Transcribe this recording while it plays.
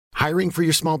Hiring for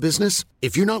your small business?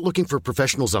 If you're not looking for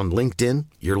professionals on LinkedIn,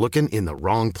 you're looking in the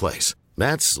wrong place.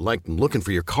 That's like looking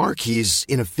for your car keys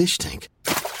in a fish tank.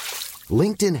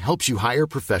 LinkedIn helps you hire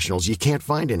professionals you can't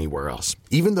find anywhere else,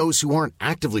 even those who aren't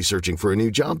actively searching for a new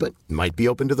job but might be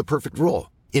open to the perfect role.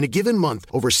 In a given month,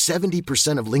 over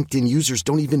 70% of LinkedIn users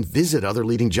don't even visit other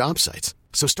leading job sites.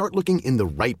 So start looking in the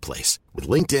right place. With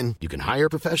LinkedIn, you can hire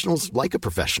professionals like a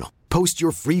professional. Post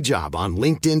your free job on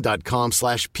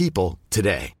linkedin.com/people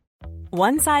today.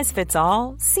 One size fits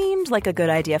all seemed like a good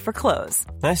idea for clothes.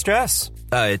 Nice dress.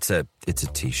 It's a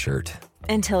t-shirt.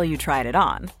 Until you tried it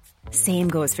on. Same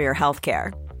goes for your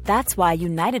healthcare. That's why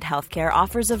United Healthcare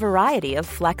offers a variety of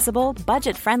flexible,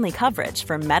 budget-friendly coverage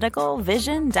for medical,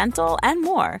 vision, dental, and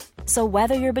more. So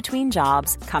whether you're between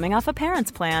jobs, coming off a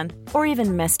parent's plan, or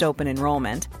even missed open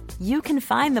enrollment, you can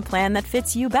find the plan that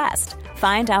fits you best.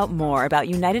 Find out more about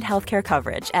United Healthcare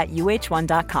coverage at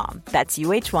uh1.com. That's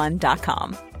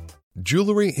uh1.com.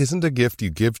 Jewelry isn't a gift you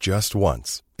give just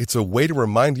once. It's a way to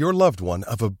remind your loved one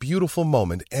of a beautiful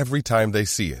moment every time they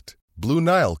see it. Blue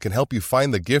Nile can help you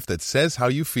find the gift that says how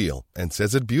you feel and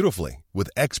says it beautifully, with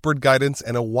expert guidance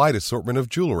and a wide assortment of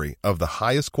jewelry of the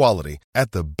highest quality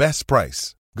at the best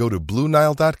price. Go to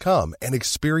BlueNile.com and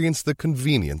experience the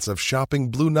convenience of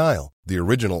shopping Blue Nile, the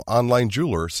original online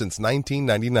jeweler since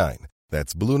 1999.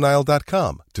 That's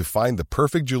BlueNile.com to find the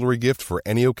perfect jewelry gift for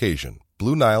any occasion.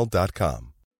 BlueNile.com.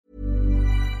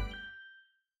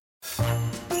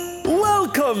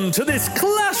 Welcome to this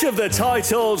Clash of the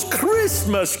Titles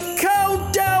Christmas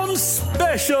Countdown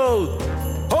Special!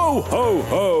 Ho, ho,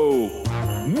 ho!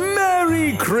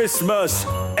 Merry Christmas,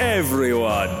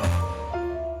 everyone!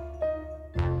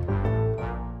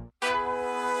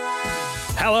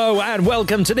 Hello and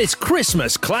welcome to this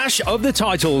Christmas Clash of the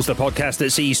Titles, the podcast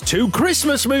that sees two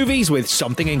Christmas movies with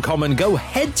something in common go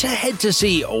head-to-head to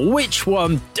see which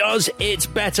one does it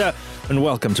better. And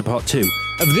welcome to part 2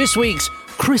 of this week's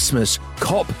Christmas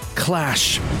Cop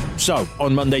Clash. So,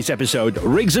 on Monday's episode,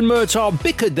 Riggs and Murtaugh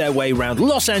bickered their way round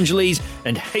Los Angeles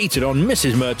and hated on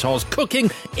Mrs. Murtaugh's cooking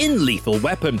in Lethal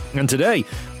Weapon. And today,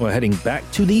 we're heading back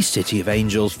to the City of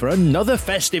Angels for another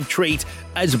festive treat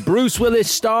as Bruce Willis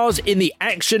stars in the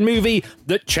action movie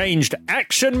that changed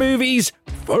action movies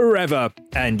forever.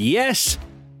 And yes,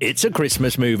 it's a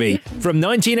Christmas movie from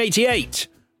 1988.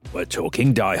 We're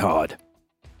talking Die Hard.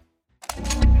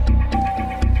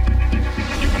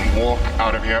 Walk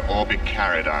out of here or be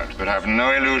carried out. But have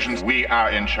no illusions, we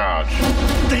are in charge.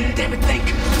 Think, damn it, think.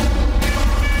 We've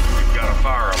got a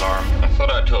fire alarm. I thought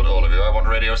I told all of you I want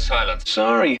radio silence.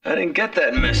 Sorry, I didn't get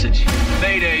that message.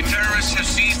 Mayday, terrorists have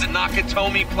seized the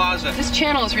Nakatomi Plaza. This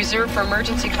channel is reserved for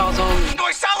emergency calls only. Do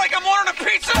I sound like I'm ordering a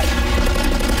pizza?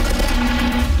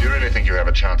 Do you really think you have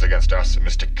a chance against us,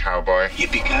 Mr. Cowboy?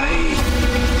 Yippee-ki-yay.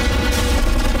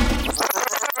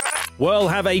 We'll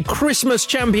have a Christmas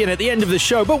champion at the end of the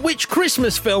show, but which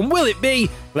Christmas film will it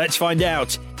be? Let's find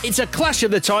out. It's a Clash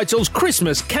of the Titles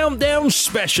Christmas Countdown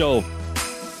Special.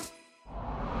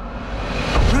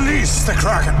 Release the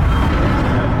Kraken.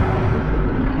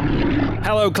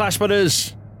 Hello, Clash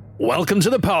Butters. Welcome to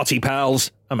the party,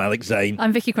 pals. I'm Alex Zane.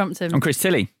 I'm Vicky Crumpton. I'm Chris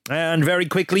Tilley. And very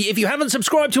quickly, if you haven't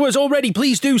subscribed to us already,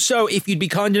 please do so. If you'd be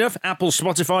kind enough, Apple,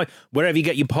 Spotify, wherever you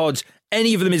get your pods,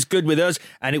 any of them is good with us.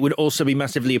 And it would also be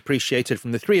massively appreciated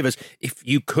from the three of us if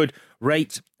you could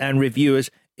rate and review us.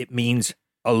 It means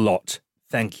a lot.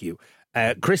 Thank you.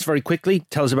 Chris, very quickly,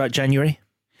 tell us about January.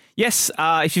 Yes,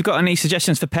 if you've got any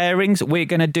suggestions for pairings, we're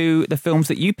going to do the films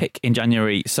that you pick in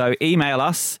January. So email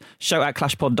us,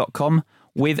 show@clashpod.com.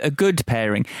 with a good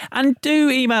pairing. And do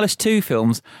email us 2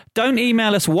 films. Don't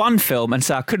email us 1 film and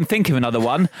say, I couldn't think of another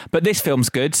one, but this film's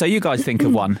good, so you guys think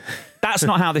of one. That's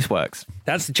not how this works.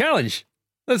 That's the challenge.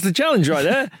 That's the challenge right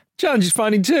there. Challenge is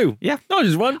finding 2. Yeah. Not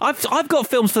just 1. I've got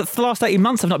films for the last 18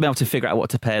 months I've not been able to figure out what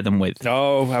to pair them with.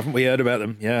 Oh, haven't we heard about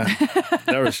them? Yeah.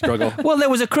 They're a struggle. Well, there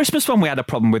was a Christmas one we had a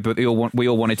problem with that we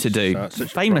all wanted to do.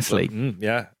 Famously.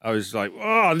 Yeah. I was like,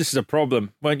 oh, this is a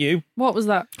problem. Weren't you? What was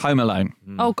that? Home Alone.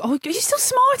 Oh, you're still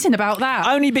smarting about that.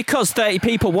 Only because 30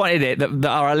 people wanted it that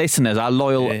are our listeners, our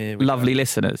loyal, lovely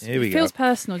listeners. Here we it go. feels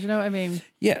personal, do you know what I mean?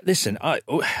 Yeah, listen,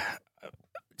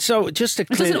 so just to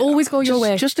clear... It doesn't always go your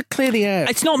way. Just to clear the air.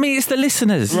 It's not me, it's the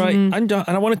listeners. Right, and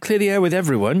I want to clear the air with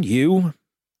everyone, you,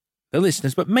 the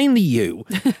listeners, but mainly you.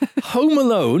 Home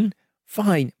Alone,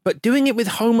 fine, but doing it with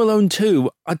Home Alone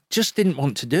 2, I just didn't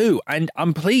want to do. And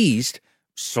I'm pleased,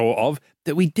 sort of,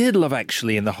 that we did Love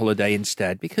Actually in the holiday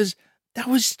instead, because that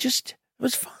was just, it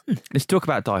was fun. Let's talk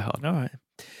about Die Hard. All right.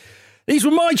 These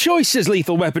were my choices,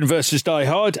 Lethal Weapon versus Die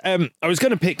Hard. I was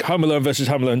going to pick Home Alone versus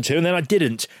Home Alone 2, and then I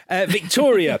didn't.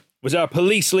 Victoria, was our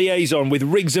police liaison with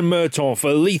Riggs and Merton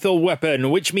for Lethal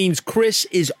Weapon, which means Chris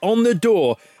is on the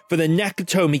door for the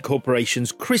Nakatomi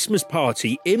Corporation's Christmas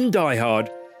party in Die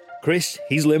Hard. Chris,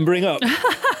 he's limbering up.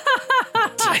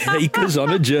 Take us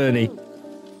on a journey.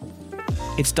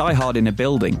 It's Die Hard in a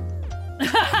building.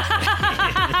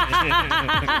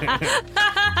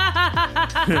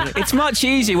 It's much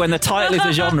easier when the title is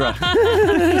a genre.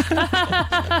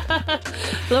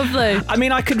 Lovely. I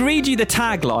mean, I could read you the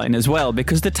tagline as well,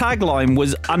 because the tagline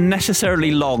was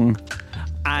unnecessarily long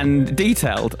and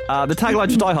detailed. The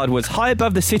tagline for Die Hard was, high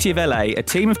above the city of LA, a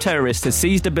team of terrorists has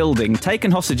seized a building,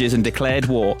 taken hostages and declared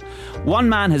war. One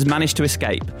man has managed to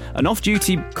escape. An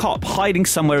off-duty cop hiding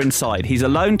somewhere inside. He's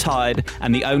alone, tired,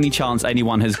 and the only chance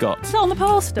anyone has got. It's on the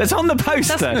poster. It's on the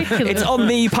poster. That's ridiculous. It's on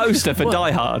the poster for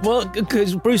Die Hard. Well,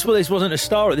 because Bruce Willis wasn't a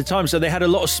star at the time, so they had a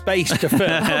lot of space to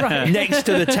film next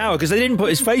to the tower, because they didn't put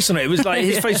his face on it. It was like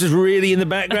his face was really in the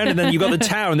background, and then you got the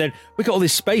tower, and then we got all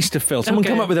this space to fill. Someone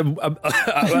come up with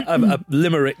a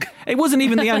limerick. It wasn't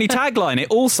even the only tagline. It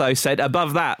also said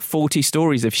above that 40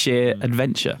 stories of sheer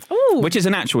adventure, which is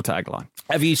an actual tagline.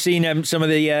 Have you seen some of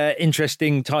the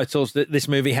interesting titles that this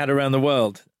movie had around the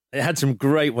world? It had some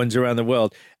great ones around the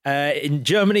world. In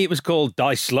Germany, it was called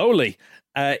Die Slowly.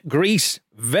 Greece,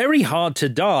 Very Hard to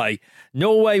Die.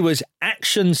 Norway was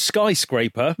Action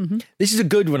Skyscraper. Mm-hmm. This is a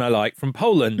good one I like. From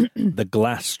Poland, The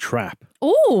Glass Trap.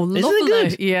 Oh, lovely. Isn't it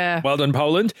good? Yeah. Well done,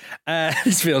 Poland.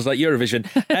 This feels like Eurovision.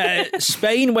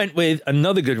 Spain went with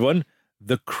another good one,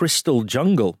 The Crystal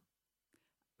Jungle.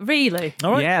 Really?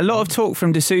 All right. Yeah, a lot of talk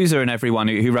from D'Souza and everyone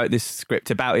who wrote this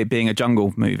script about it being a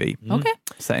jungle movie. Okay.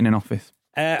 Set in an office.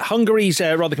 Hungary's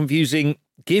rather confusing,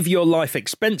 Give Your Life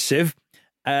Expensive.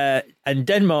 And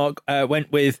Denmark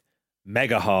went with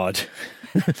Mega Hard.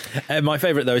 My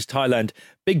favourite, though, is Thailand.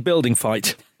 Big building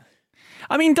fight.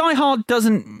 I mean, Die Hard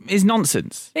is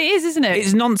nonsense. It is, isn't it?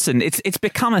 It's nonsense. It's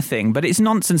become a thing, but it's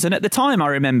nonsense. And at the time, I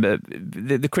remember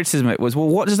the criticism of it was, well,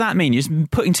 what does that mean? You're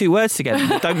just putting two words together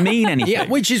that don't mean anything. Yeah,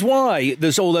 which is why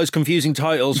there's all those confusing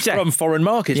titles from foreign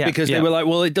markets, because they were like,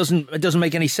 well, it doesn't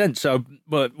make any sense. So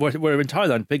we're in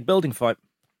Thailand, big building fight.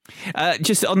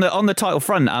 Just on the title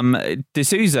front,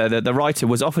 D'Souza, the writer,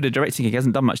 was offered a directing gig. He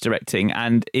hasn't done much directing,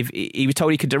 and if he was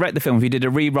told he could direct the film if he did a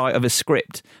rewrite of a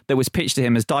script that was pitched to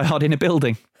him as Die Hard in a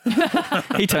building.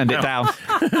 He turned it down.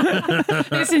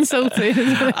 It's insulting.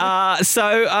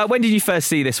 So when did you first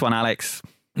see this one, Alex?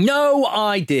 No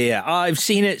idea. I've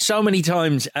seen it so many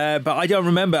times, but I don't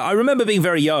remember. I remember being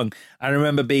very young. I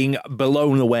remember being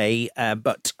blown away,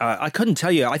 but I couldn't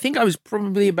tell you. I think I was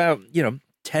probably about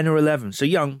 10 or 11, so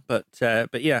young, but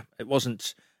yeah, it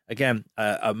wasn't, again,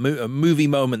 a movie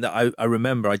moment that I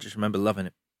remember. I just remember loving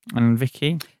it. And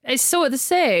Vicky? It's sort of the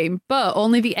same, but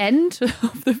only the end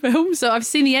of the film. So I've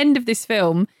seen the end of this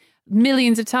film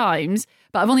millions of times,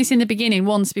 but I've only seen the beginning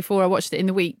once before I watched it in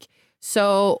the week.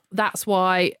 So that's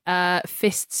why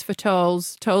Fists for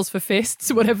Toes, Toes for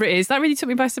Fists, whatever it is, that really took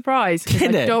me by surprise, because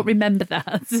I don't remember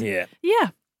that. Yeah.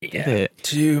 Yeah.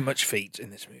 Too much feet in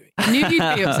this movie. I knew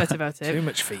you'd be upset about it. Too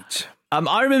much feet.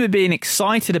 I remember being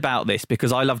excited about this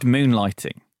because I loved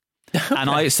moonlighting. And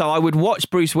I would watch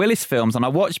Bruce Willis films, and I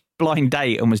watched Blind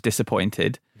Date and was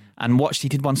disappointed, and he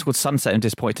did one called Sunset and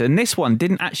disappointed. And this one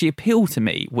didn't actually appeal to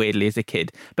me, weirdly, as a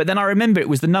kid. But then I remember it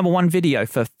was the #1 video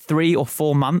for 3 or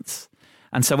 4 months.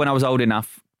 And so when I was old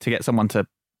enough to get someone to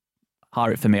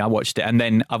hire it for me, I watched it. And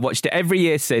then I've watched it every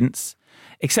year since.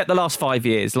 Except the last 5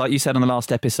 years. Like you said on the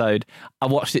last episode, I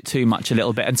watched it too much a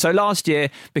little bit. And so last year,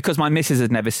 because my missus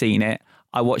had never seen it,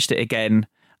 I watched it again.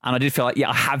 And I did feel like,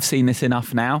 I have seen this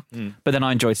enough now. But then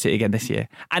I enjoyed seeing it again this year.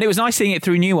 And it was nice seeing it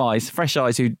through new eyes, fresh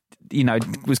eyes, who,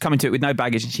 was coming to it with no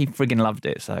baggage, and she friggin' loved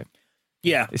it. So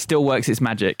yeah, it still works its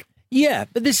magic. Yeah,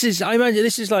 but I imagine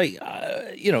this is like,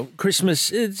 Christmas.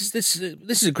 This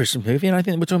is a Christmas movie, and I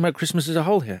think we're talking about Christmas as a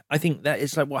whole here. I think that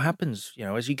it's like what happens,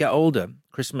 as you get older,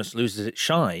 Christmas loses its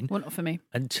shine. Well, not for me.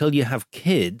 Until you have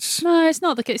kids. No, it's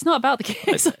not it's not about the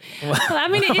kids. I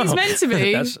mean, it is meant to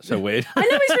be. That's so weird. I know,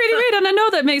 it's really weird, and I know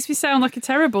that makes me sound like a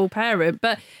terrible parent,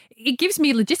 but it gives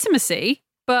me legitimacy.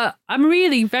 But I'm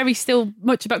really very still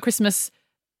much about Christmas.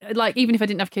 Like, even if I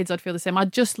didn't have kids, I'd feel the same. I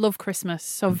just love Christmas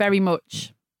so very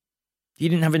much. You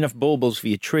didn't have enough baubles for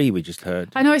your tree, we just heard.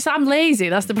 I know, I'm lazy,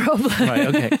 that's the problem. Right,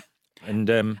 okay. And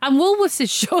Woolworths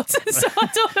is shut, so I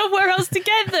don't know where else to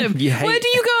get them. Where do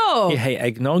you go? You hate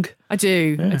eggnog? I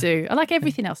do. I like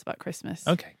everything else about Christmas.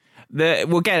 Okay.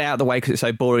 We'll get it out of the way because it's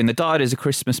so boring. The Die Hard is a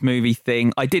Christmas movie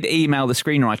thing. I did email the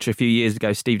screenwriter a few years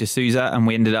ago, Steve D'Souza, and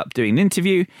we ended up doing an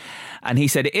interview. And he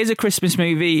said it is a Christmas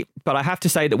movie, but I have to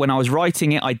say that when I was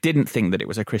writing it, I didn't think that it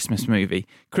was a Christmas movie.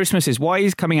 Christmas is why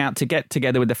he's coming out to get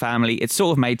together with the family. It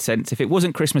sort of made sense. If it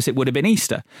wasn't Christmas, it would have been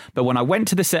Easter. But when I went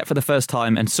to the set for the first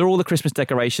time and saw all the Christmas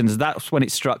decorations, that's when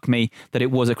it struck me that it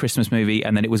was a Christmas movie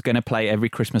and that it was going to play every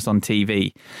Christmas on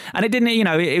TV. And it didn't,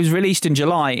 it was released in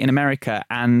July in America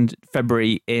and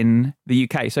February in the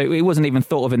UK. So it wasn't even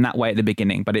thought of in that way at the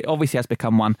beginning, but it obviously has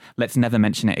become one. Let's never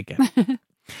mention it again.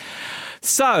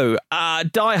 So,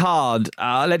 Die Hard,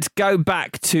 let's go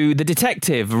back to The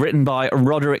Detective, written by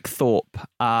Roderick Thorpe.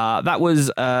 That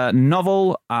was a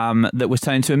novel that was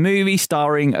turned into a movie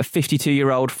starring a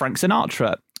 52-year-old Frank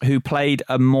Sinatra, who played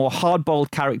a more hard-boiled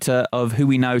character of who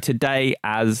we know today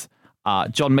as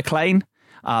John McClane.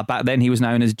 Back then he was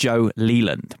known as Joe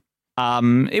Leland.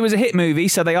 It was a hit movie,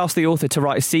 so they asked the author to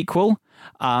write a sequel.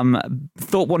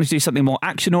 Thorpe wanted to do something more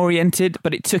action-oriented,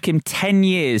 but it took him 10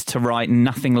 years to write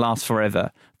Nothing Lasts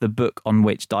Forever, the book on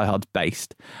which Die Hard's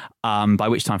based, by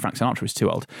which time Frank Sinatra was too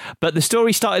old. But the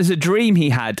story started as a dream he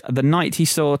had the night he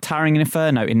saw Towering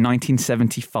Inferno in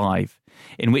 1975,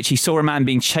 in which he saw a man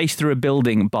being chased through a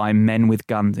building by men with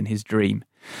guns in his dream.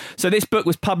 So this book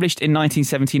was published in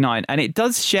 1979, and it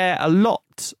does share a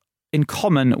lot in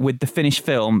common with the finished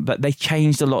film, but they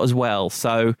changed a lot as well.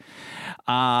 So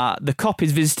the cop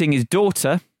is visiting his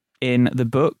daughter in the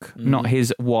book, not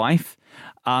his wife.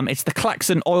 It's the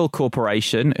Klaxon Oil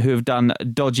Corporation who have done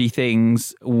dodgy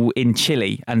things in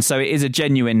Chile. And so it is a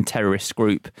genuine terrorist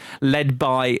group led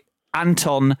by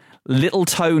Anton Little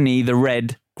Tony the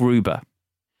Red Gruber.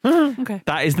 Okay.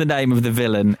 That is the name of the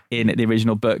villain in the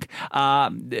original book.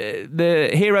 The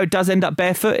hero does end up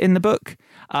barefoot in the book.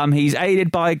 He's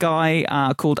aided by a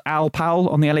guy called Al Powell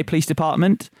on the LA Police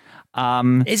Department.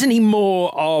 Isn't he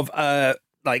more of a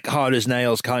hard as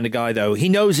nails kind of guy, though? He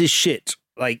knows his shit.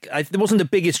 There wasn't the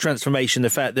biggest transformation,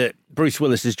 the fact that Bruce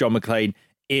Willis's John McClane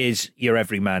is your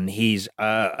everyman. He's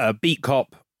a beat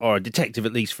cop, or a detective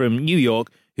at least, from New York,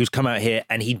 who's come out here,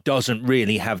 and he doesn't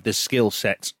really have the skill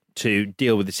set to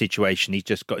deal with the situation. He's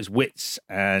just got his wits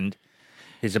and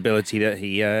his ability, that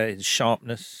his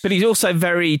sharpness. But he's also a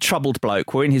very troubled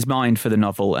bloke. We're in his mind for the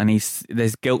novel, and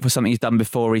there's guilt for something he's done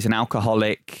before. He's an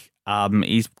alcoholic.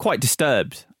 He's quite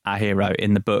disturbed, our hero,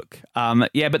 in the book.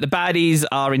 But the baddies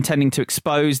are intending to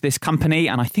expose this company,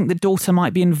 and I think the daughter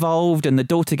might be involved, and the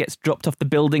daughter gets dropped off the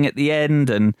building at the end,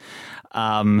 and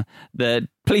the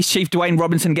police chief, Dwayne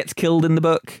Robinson, gets killed in the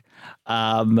book.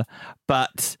 No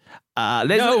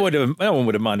one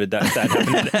would have minded that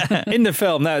happened in the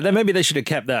film. No, then maybe they should have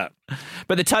kept that.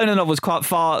 But the tone of the novel was quite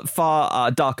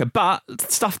far darker. But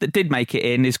stuff that did make it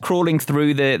in is crawling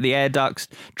through the air ducts,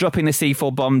 dropping the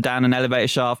C4 bomb down an elevator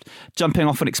shaft, jumping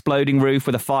off an exploding roof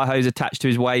with a fire hose attached to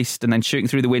his waist, and then shooting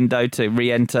through the window to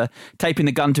re-enter, taping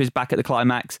the gun to his back at the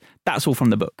climax. That's all from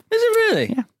the book. Is it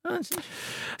really? Yeah.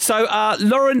 So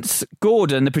Lawrence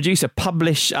Gordon, the producer,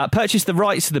 purchased the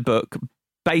rights to the book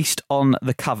based on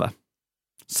the cover.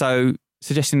 So,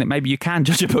 suggesting that maybe you can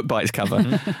judge a book by its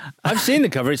cover. I've seen the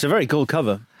cover. It's a very cool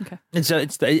cover. Okay. It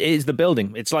is the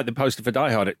building. It's like the poster for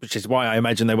Die Hard, which is why I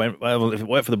imagine they went, well, if it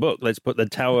worked for the book, let's put the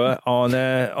tower on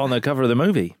the cover of the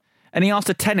movie. And he asked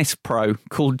a tennis pro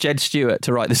called Jed Stewart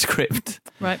to write the script.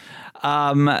 Right.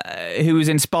 Who was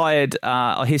inspired,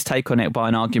 his take on it, by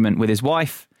an argument with his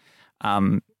wife.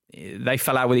 They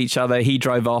fell out with each other. He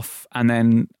drove off, and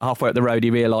then halfway up the road, he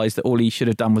realised that all he should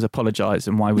have done was apologise.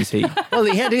 And why was he? Well,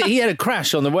 he had a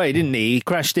crash on the way, didn't he? He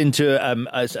crashed into an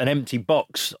empty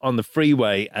box on the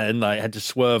freeway, and had to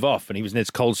swerve off. And he was in his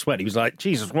cold sweat. He was like,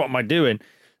 "Jesus, what am I doing?"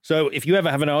 So, if you ever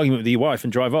have an argument with your wife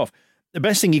and drive off, the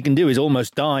best thing you can do is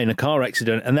almost die in a car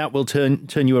accident, and that will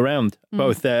turn you around,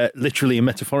 both literally and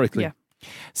metaphorically. Yeah.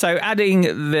 So, adding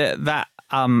that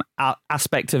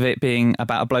aspect of it being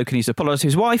about a bloke who needs to apologise to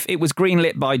his wife, it was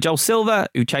greenlit by Joel Silver,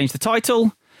 who changed the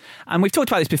title. And we've talked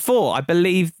about this before. I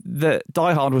believe that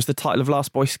Die Hard was the title of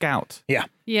Last Boy Scout. Yeah.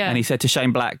 And he said to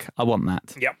Shane Black, "I want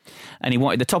that." Yep. And he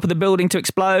wanted the top of the building to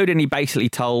explode, and he basically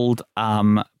told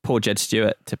poor Jed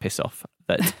Stewart to piss off.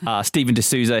 That Stephen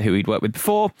D'Souza, who he'd worked with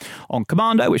before on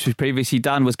Commando, which was previously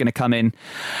done, was going to come in.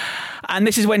 And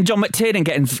this is when John McTiernan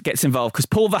gets involved, because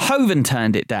Paul Verhoeven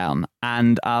turned it down.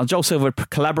 And Joel Silver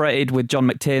collaborated with John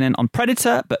McTiernan on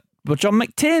Predator, but John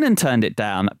McTiernan turned it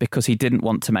down because he didn't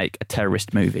want to make a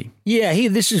terrorist movie. Yeah,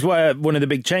 this is where one of the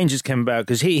big changes came about,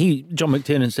 because John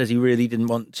McTiernan says he really didn't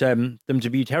want them to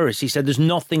be terrorists. He said there's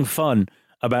nothing fun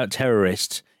about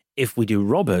terrorists. If we do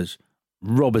robbers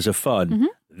are fun. Mm-hmm.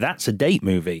 That's a date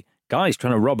movie. Guys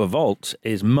trying to rob a vault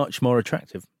is much more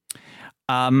attractive.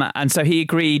 And so he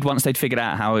agreed once they'd figured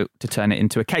out how to turn it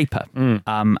into a caper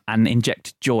and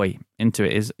inject joy into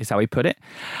it, is how he put it.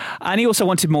 And he also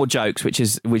wanted more jokes, which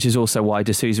is also why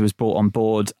De Souza was brought on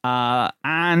board.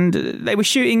 And they were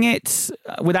shooting it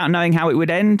without knowing how it would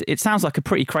end. It sounds like a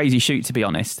pretty crazy shoot, to be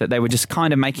honest, that they were just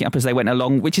kind of making it up as they went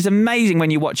along, which is amazing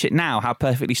when you watch it now, how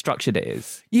perfectly structured it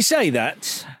is. You say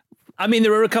that. I mean,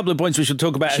 there are a couple of points we should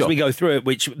talk about as we go through it,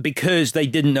 which, because they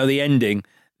didn't know the ending,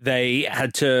 they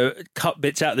had to cut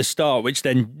bits out at the start, which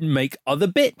then make other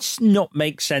bits not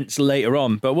make sense later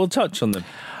on. But we'll touch on them.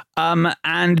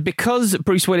 And because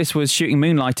Bruce Willis was shooting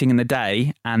Moonlighting in the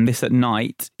day and this at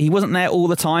night, he wasn't there all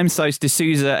the time. So De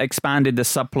Souza expanded the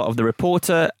subplot of the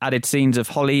reporter, added scenes of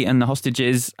Holly and the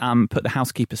hostages, put the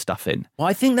housekeeper stuff in. Well,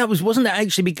 I think wasn't that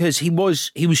actually because he was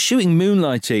shooting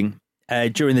Moonlighting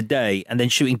during the day and then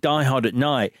shooting Die Hard at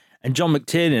night. And John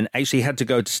McTiernan actually had to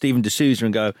go to Stephen De Souza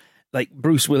and go, like,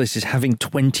 Bruce Willis is having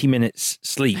 20 minutes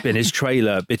sleep in his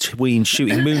trailer between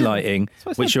shooting Moonlighting,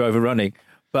 which are overrunning.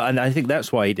 And I think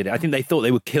that's why he did it. I think they thought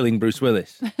they were killing Bruce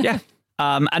Willis. Yeah.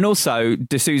 And also,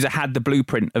 De Souza had the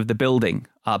blueprint of the building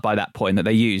by that point that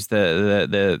they used,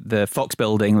 the Fox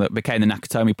building that became the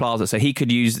Nakatomi Plaza. So he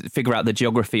could figure out the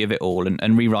geography of it all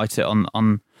and rewrite it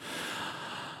on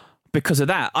because of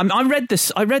that. I read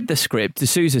the script, De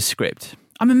Souza's script.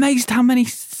 I'm amazed how many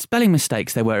spelling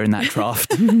mistakes there were in that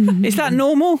draft. Is that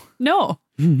normal? No.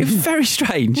 It was very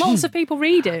strange. Lots of people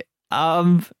read it.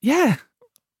 Yeah.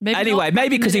 Maybe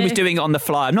because he was day. doing it on the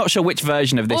fly. I'm not sure which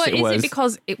version of this or it was. Or is it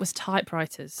because it was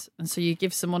typewriters, and so you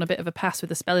give someone a bit of a pass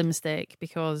with a spelling mistake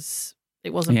because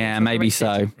it wasn't... Yeah, maybe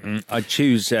so. I'd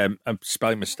choose a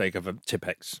spelling mistake of a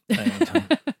Tipex.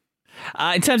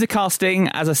 In terms of casting,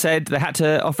 as I said, they had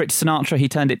to offer it to Sinatra. He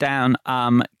turned it down.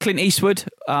 Clint Eastwood,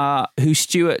 who Jeb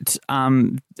Stewart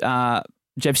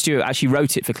actually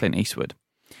wrote it for Clint Eastwood.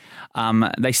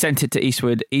 They sent it to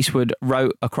Eastwood. Eastwood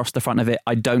wrote across the front of it,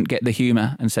 "I don't get the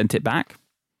humour," and sent it back.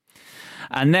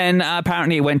 And then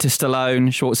apparently it went to Stallone,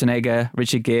 Schwarzenegger,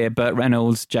 Richard Gere, Burt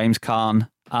Reynolds, James Caan.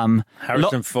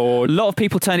 Harrison Ford. A lot of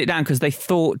people turned it down because they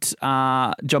thought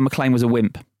John McClane was a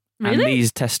wimp. Really? And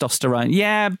these testosterone.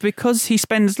 Yeah, because he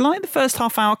spends like the first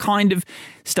half hour kind of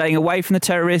staying away from the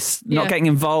terrorists, not getting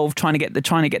involved, trying to get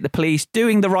the police,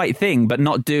 doing the right thing, but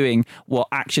not doing what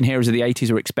action heroes of the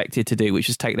 80s were expected to do, which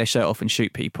is take their shirt off and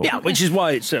shoot people. Yeah, which is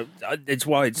why it's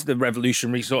the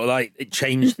revolutionary sort of like it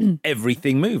changed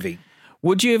everything movie.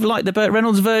 Would you have liked the Burt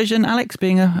Reynolds version, Alex,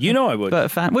 being a I would.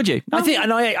 Burt fan? Would you?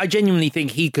 I genuinely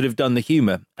think he could have done the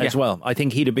humour as well. I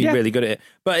think he'd have been really good at it.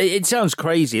 But it sounds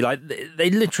crazy. Like, they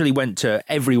literally went to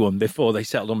everyone before they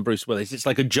settled on Bruce Willis. It's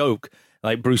like a joke.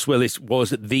 Like, Bruce Willis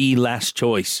was the last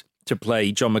choice to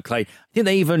play John McClane. I think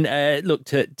they even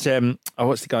looked at,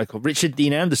 what's the guy called? Richard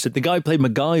Dean Anderson. The guy who played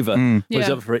MacGyver was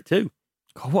up for it too.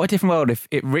 God, what a different world if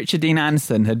Richard Dean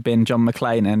Anderson had been John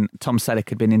McClane and Tom Selleck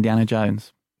had been Indiana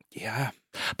Jones. Yeah.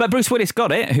 But Bruce Willis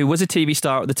got it, who was a TV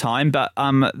star at the time, but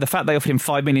the fact they offered him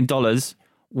 $5 million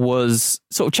was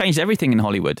sort of changed everything in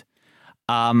Hollywood.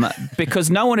 Because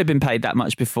no one had been paid that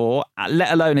much before,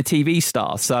 let alone a TV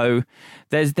star. So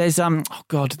there's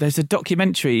a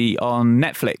documentary on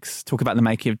Netflix talking about the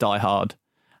making of Die Hard.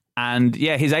 And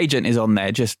yeah, his agent is on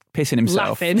there just pissing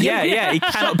himself. Laughing. Yeah, he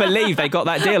cannot believe they got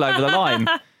that deal over the line.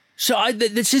 So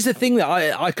this is the thing that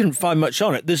I couldn't find much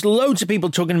on it. There's loads of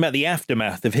people talking about the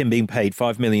aftermath of him being paid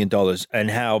 $5 million and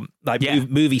how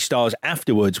movie stars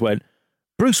afterwards went,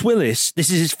 Bruce Willis, this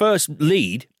is his first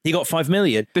lead. He got $5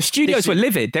 million. The studios were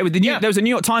livid. There was a New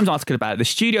York Times article about it. The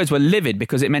studios were livid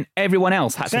because it meant everyone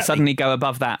else had to suddenly go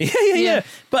above that. Yeah.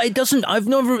 But it doesn't. I've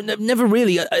never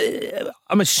really.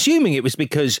 I'm assuming it was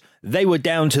because they were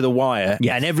down to the wire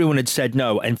and everyone had said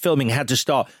no, and filming had to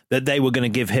start that they were going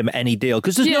to give him any deal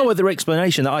because there's no other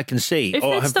explanation that I can see if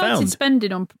or have found.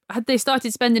 Had they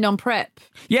started spending on prep?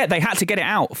 Yeah, they had to get it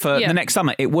out for the next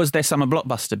summer. It was their summer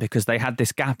blockbuster because they had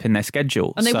this gap in their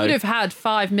schedule. And they would have had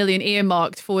 $5 million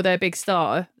earmarked for their big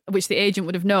star, which the agent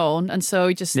would have known, and so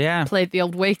he just played the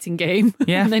old waiting game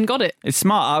and then got it. It's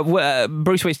smart.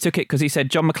 Bruce Willis took it because he said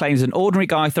John McClane's an ordinary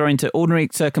guy thrown into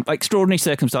extraordinary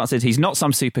circumstances. He's not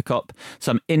some super cop,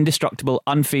 some indestructible,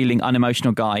 unfeeling,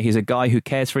 unemotional guy. He's a guy who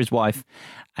cares for his wife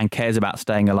and cares about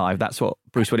staying alive. That's what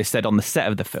Bruce Willis said on the set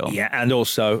of the film. Yeah, and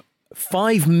also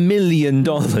 $5 million.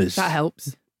 That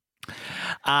helps.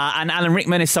 And Alan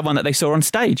Rickman is someone that they saw on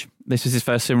stage. This was his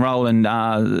first film role,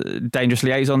 and Dangerous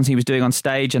Liaisons he was doing on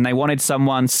stage, and they wanted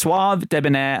someone suave,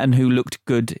 debonair, and who looked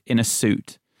good in a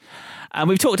suit. And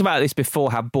we've talked about this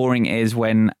before, how boring it is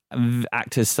when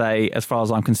actors say, as far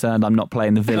as I'm concerned, I'm not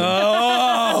playing the villain.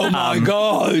 Oh, my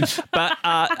God. But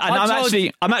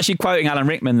I'm actually quoting Alan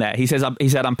Rickman there. He said,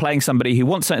 I'm playing somebody who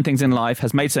wants certain things in life,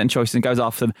 has made certain choices and goes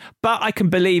after them. But I can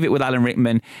believe it with Alan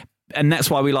Rickman. And that's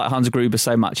why we like Hans Gruber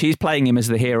so much. He's playing him as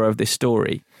the hero of this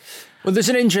story. Well, there's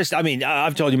an interest. I mean,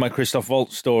 I've told you my Christoph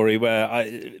Waltz story where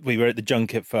we were at the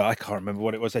junket for, I can't remember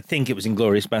what it was. I think it was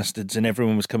Inglourious Bastards, and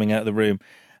everyone was coming out of the room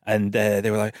and they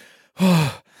were like,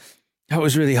 oh, that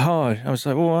was really hard. I was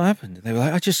like, well, what happened? And they were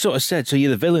like, I just sort of said, so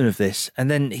you're the villain of this. And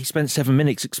then he spent 7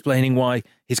 minutes explaining why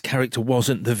his character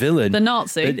wasn't the villain. The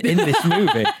Nazi. In this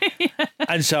movie. Yeah.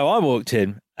 And so I walked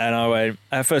in and I went,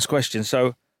 first question,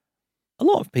 so a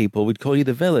lot of people would call you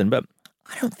the villain, but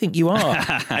I don't think you are.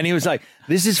 And he was like,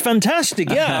 this is fantastic.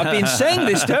 Yeah, I've been saying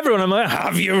this to everyone. I'm like,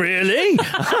 have you really?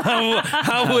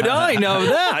 How would I know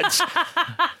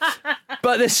that?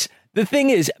 But the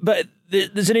thing is,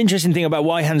 there's an interesting thing about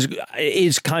why Hans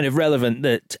is kind of relevant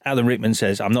that Alan Rickman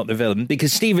says, I'm not the villain,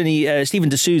 because Stephen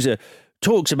D'Souza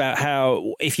talks about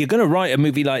how if you're going to write a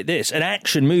movie like this, an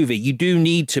action movie, you do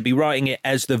need to be writing it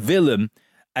as the villain.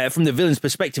 From the villain's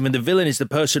perspective, and the villain is the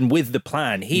person with the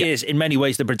plan. He is, in many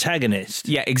ways, the protagonist.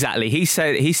 Yeah, exactly. He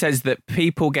says that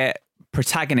people get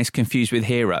protagonist confused with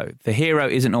hero. The hero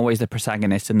isn't always the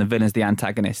protagonist, and the villain's the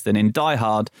antagonist. And in Die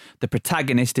Hard, the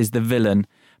protagonist is the villain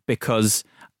because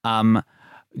John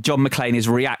McClane is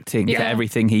reacting to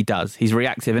everything he does. He's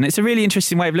reactive, and it's a really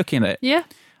interesting way of looking at it. Yeah.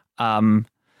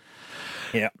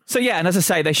 Yeah. So and as I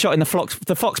say, they shot in the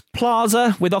Fox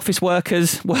Plaza with office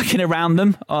workers working around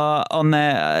them on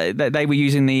their. They were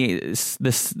using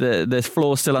the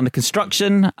floor still under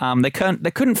construction. They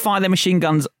couldn't fire their machine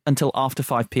guns until after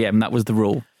 5 p.m. That was the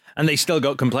rule. And they still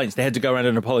got complaints. They had to go around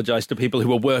and apologise to people who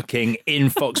were working in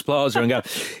Fox Plaza and go,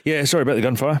 yeah, sorry about the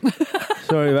gunfire.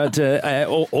 Sorry about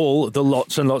all the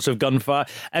lots and lots of gunfire.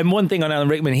 And one thing on Alan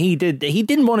Rickman, he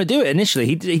didn't want to do it initially.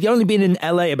 He'd only been in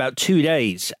LA about 2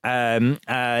 days. And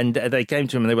they came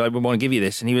to him and they were like, we want to give you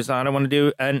this. And he was like, I don't want to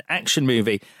do an action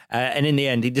movie. And in the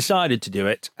end, he decided to do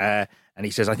it. And he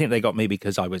says, I think they got me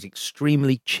because I was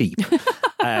extremely cheap.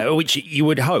 Which you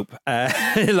would hope,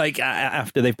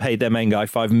 after they've paid their main guy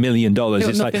 $5 million,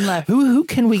 it's like, who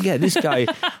can we get? This guy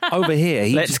over here.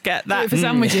 Let's get that for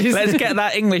sandwiches. Let's get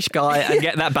that English guy and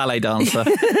get that ballet dancer.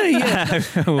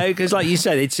 Because, like you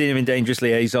said, they'd seen him in Dangerous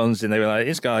Liaisons, and they were like,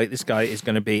 this guy is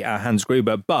going to be our Hans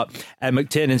Gruber. But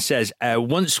McTiernan says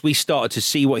once we started to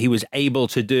see what he was able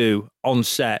to do on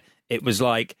set, it was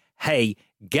like, hey,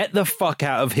 get the fuck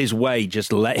out of his way.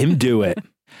 Just let him do it.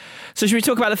 So should we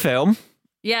talk about the film?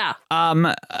 Yeah.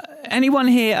 Anyone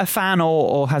here a fan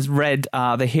or has read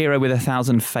The Hero with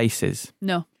 1,000 Faces?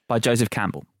 No. By Joseph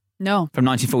Campbell. No. From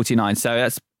 1949. So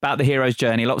that's about the hero's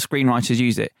journey. A lot of screenwriters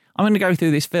use it. I'm going to go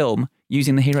through this film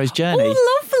using the hero's journey.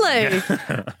 Oh,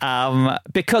 lovely.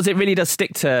 Because it really does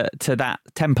stick to that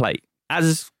template,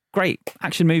 as great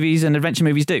action movies and adventure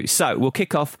movies do. So we'll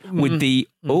kick off with the...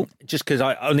 Just because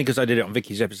I did it on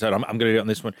Vicky's episode, I'm going to do it on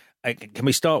this one. Can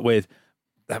we start with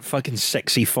that fucking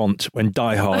sexy font when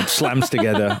Die Hard slams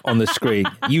together on the screen?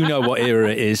 You know what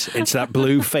era it is. It's that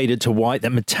blue faded to white,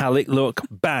 that metallic look.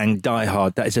 Bang, Die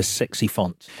Hard. That is a sexy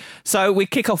font. So we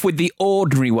kick off with the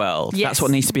ordinary world. Yes. That's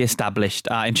what needs to be established.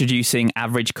 Introducing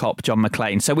average cop John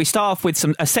McClane. So we start off with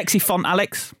a sexy font,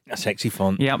 Alex. A sexy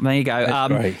font. Yeah, there you go.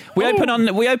 That's great. We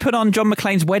open on John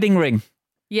McClane's wedding ring.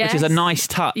 Yes. Which is a nice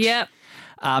touch. Yep.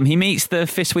 He meets the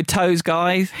Fist with Toes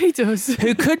guy. He does.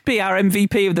 Who could be our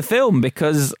MVP of the film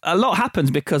because a lot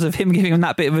happens because of him giving him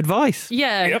that bit of advice.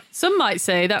 Yeah. Yep. Some might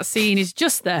say that scene is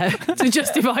just there to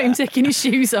justify him taking his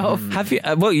shoes off. Have you?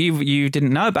 Well, you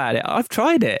didn't know about it. I've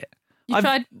tried it. I've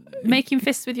tried making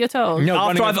fists with your toes? No,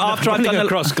 after I've done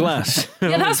across glass.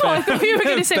 Yeah, that's what I thought you were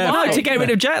going to say. No, to get rid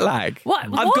of jet lag. What?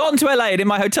 I've gotten to LA and in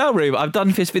my hotel room, I've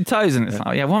done Fist with Toes, and it's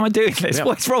like, yeah, why am I doing this? Yeah.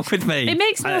 What's wrong with me? It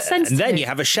makes no sense. And to then me. you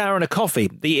have a shower and a coffee.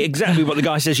 Exactly what the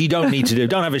guy says you don't need to do.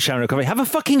 Don't have a shower and a coffee. Have a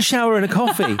fucking shower and a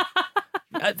coffee.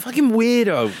 Fucking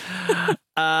weirdo.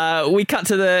 We cut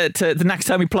to the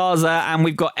Nakatomi Plaza and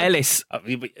we've got Ellis.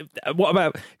 What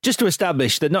about, just to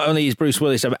establish that not only is Bruce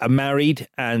Willis a married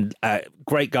and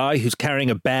great guy who's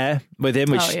carrying a bear with him,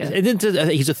 which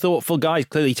he's a thoughtful guy. He's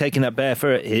clearly taking that bear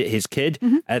for his kid.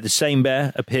 Mm-hmm. The same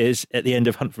bear appears at the end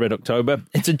of Hunt for Red October.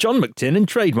 It's a John McTiernan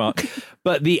trademark.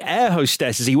 But the air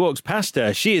hostess, as he walks past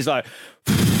her, she is like...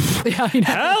 Yeah, I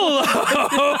know.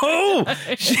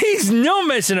 Hello! She's not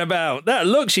messing about. That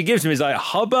look she gives me is like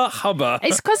hubba.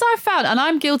 It's because I found, and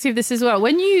I'm guilty of this as well,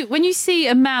 when you see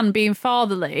a man being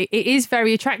fatherly, it is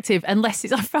very attractive unless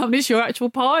I found it's your actual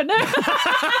partner.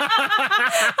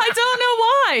 I don't know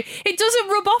why. It doesn't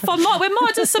rub off on Mark. When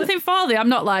Mark does something fatherly, I'm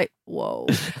not like, whoa.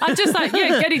 I'm just like,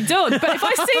 yeah, get it done. But if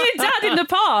I see your dad in the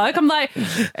park, I'm like,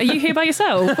 are you here by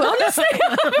yourself? But honestly,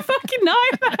 I'm a fucking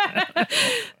nightmare.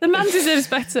 The man deserves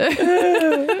better.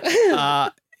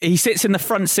 He sits in the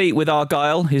front seat with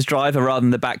Argyle, his driver, rather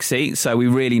than the back seat. So we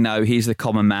really know he's the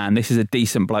common man. This is a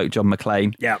decent bloke, John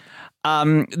McClane. Yeah.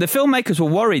 The filmmakers were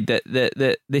worried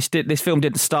that this film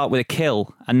didn't start with a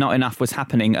kill and not enough was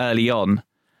happening early on.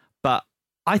 But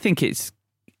I think it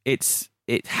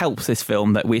helps this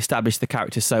film that we establish the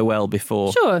characters so well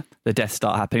before the deaths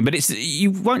start happening. But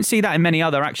you won't see that in many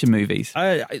other action movies.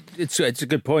 It's a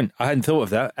good point. I hadn't thought of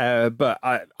that. But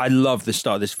I love the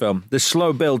start of this film. The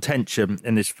slow build tension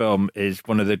in this film is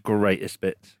one of the greatest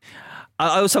bits.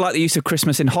 I also like the use of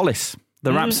Christmas in Hollis.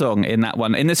 The rap song in that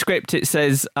one. In the script, it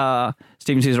says,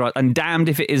 Steven Seagal writes, and damned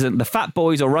if it isn't the Fat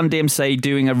Boys or Run DMC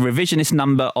doing a revisionist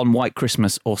number on White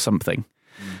Christmas or something.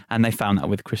 And they found that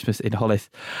with Christmas in Hollis.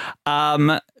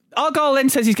 Argyle then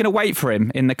says he's going to wait for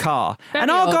him in the car.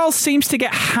 And Argyle seems to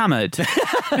get hammered.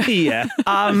 Yeah.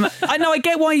 I know, I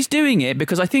get why he's doing it,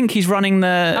 because I think he's running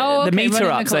the meter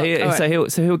up, so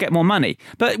he'll get more money.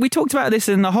 But we talked about this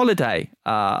in The Holiday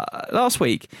last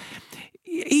week.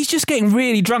 He's just getting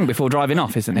really drunk before driving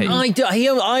off, isn't he?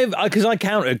 Because I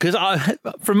countered, because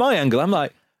from my angle, I'm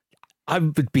like, I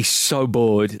would be so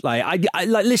bored. Like I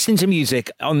like listening to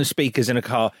music on the speakers in a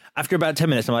car. After about 10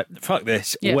 minutes, I'm like, fuck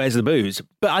this. Yeah. Where's the booze?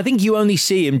 But I think you only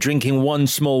see him drinking one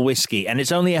small whiskey, and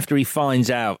it's only after he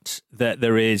finds out that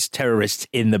there is terrorists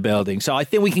in the building. So I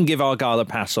think we can give Argyle a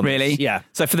pass on Really? this. Yeah.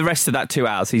 So for the rest of that 2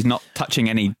 hours, he's not touching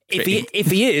any...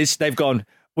 If he is, they've gone...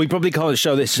 We probably can't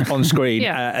show this on screen.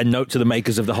 A note to the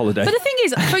makers of The Holiday. But the thing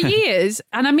is, for years,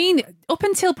 and I mean, up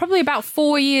until probably about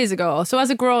 4 years ago, so as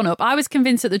a grown-up, I was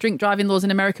convinced that the drink driving laws in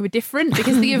America were different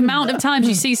because the amount of times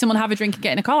you see someone have a drink and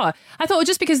get in a car. I thought, well,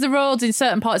 just because the roads in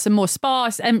certain parts are more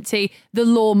sparse, empty, the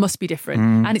law must be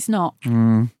different. And it's not.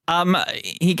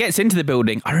 He gets into the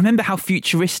building. I remember how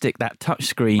futuristic that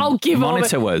touchscreen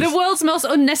monitor was. The world's most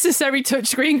unnecessary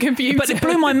touchscreen computer. But it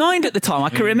blew my mind at the time. I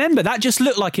can remember. That just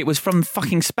looked like it was from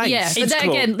fucking space. Yeah, but then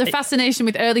again, the fascination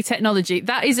with early technology,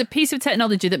 that is a piece of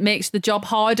technology that makes the job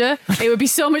harder. It would be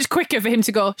so much quicker for him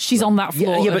to go, she's on that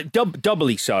floor. Yeah, but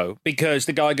doubly so, because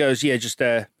the guy goes, just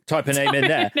type a name in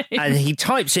there. And he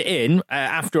types it in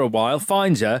after a while,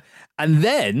 finds her, and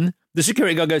then the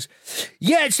security guard goes,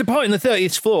 it's the party on the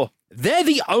 30th floor. They're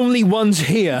the only ones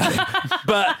here.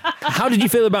 But how did you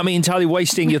feel about me entirely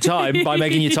wasting your time by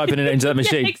making you type in a name into that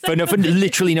machine? Exactly. for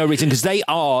literally no reason, because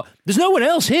there's no one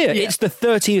else here. Yeah. It's the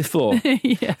 30th floor.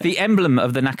 The emblem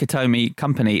of the Nakatomi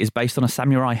company is based on a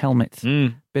samurai helmet.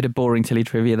 Bit of boring Tilly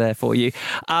trivia there for you.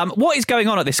 What is going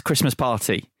on at this Christmas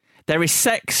party? There is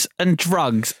sex and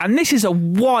drugs, and this is a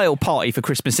wild party for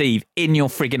Christmas Eve in your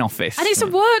friggin' office. And it's a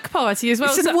work party as well.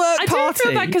 It's a work party. I do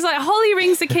feel bad because Holly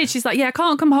rings the kid. She's like, I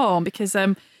can't come home because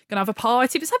I'm going to have a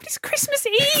party. But it's Christmas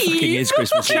Eve. It fucking is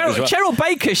Christmas Eve as well. Cheryl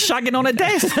Baker's shagging on a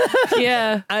desk.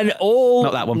 Yeah. And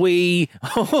Not that one. we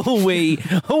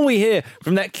hear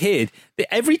from that kid,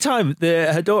 every time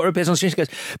her daughter appears on screen, she goes,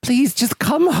 please just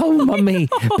come home, mummy.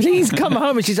 Please come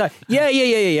home. And she's like,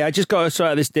 yeah. I just got to sort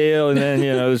out this deal. And then,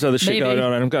 there's other shit going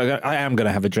on. And I am going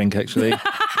to have a drink, actually.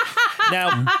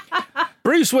 Now,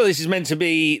 Bruce Willis is meant to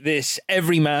be this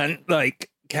everyman,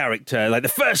 character. Like the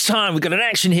first time we've got an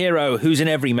action hero who's an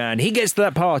everyman. He gets to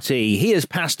that party. He has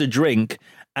passed a drink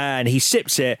and he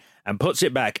sips it and puts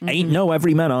it back. Ain't no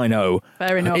everyman I know.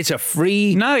 Fair enough. It's a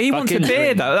free. No, he wants a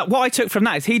beer drink. though. What I took from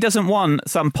that is he doesn't want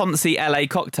some poncy LA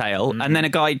cocktail and then a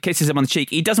guy kisses him on the cheek.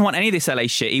 He doesn't want any of this LA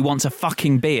shit. He wants a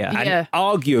fucking beer. And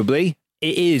arguably,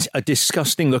 it is a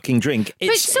disgusting looking drink.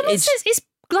 But someone says it's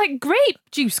like grape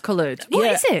juice coloured. What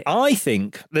is it? I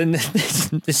think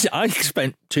I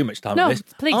spent too much time on this.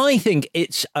 Please. I think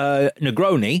it's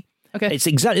Negroni. Okay. It's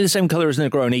exactly the same colour as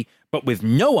Negroni, but with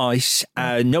no ice,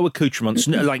 no accoutrements,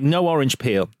 no orange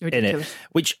peel in it,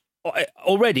 which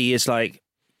already is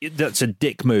that's a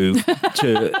dick move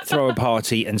to throw a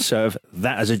party and serve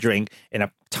that as a drink in a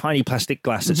tiny plastic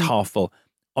glass that's half full.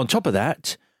 On top of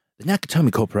that, the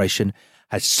Nakatomi Corporation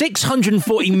has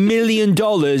 $640 million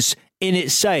in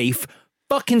its safe.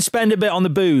 Fucking spend a bit on the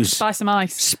booze. Buy some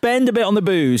ice. Spend a bit on the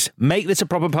booze. Make this a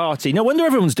proper party. No wonder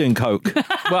everyone's doing coke.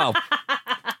 Well,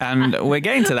 And we're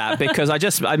getting to that because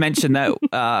I mentioned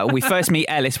that we first meet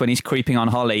Ellis when he's creeping on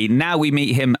Holly. Now we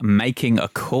meet him making a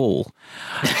call.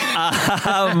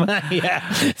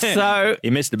 So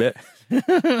you missed a bit.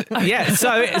 Yeah,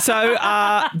 so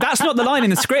that's not the line in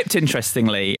the script,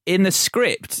 interestingly. In the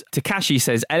script, Takashi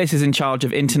says Ellis is in charge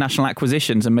of international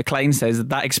acquisitions, and McClane says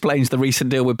that explains the recent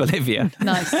deal with Bolivia.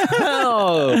 Nice.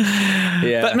 Oh,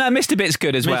 yeah. But no, Mr. Bit's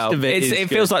good as well. It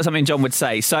feels like something John would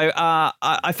say. So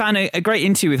I found a great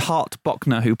interview with Hart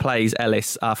Bochner, who plays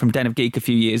Ellis from Den of Geek a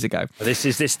few years ago. This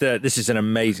is an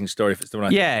amazing story. If it's the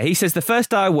one. Yeah, he says the first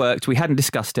day I worked, we hadn't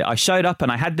discussed it. I showed up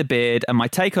and I had the beard, and my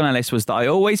take on Ellis was that I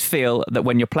always feel that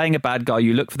when you're playing a bad guy,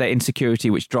 you look for their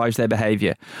insecurity, which drives their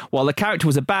behaviour. While the character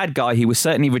was a bad guy, he was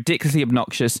certainly ridiculously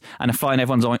obnoxious and a fly in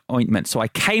everyone's ointment. So I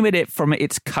came at it from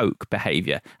its coke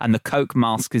behaviour, and the coke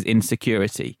masks his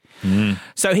insecurity.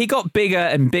 So he got bigger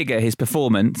and bigger, his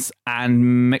performance,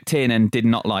 and McTiernan did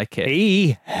not like it.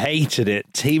 He hated it.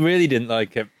 He really didn't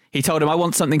like it. He told him, I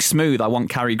want something smooth. I want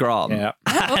Cary Grant. Yeah.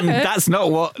 And that's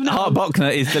not what Hart Bochner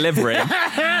is delivering.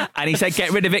 And he said,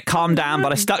 get rid of it, calm down.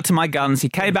 But I stuck to my guns. He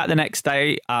came back the next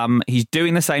day. He's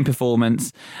doing the same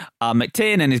performance.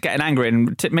 McTiernan is getting angry.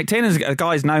 And McTiernan's a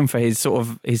guy's known for his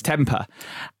temper.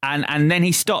 And then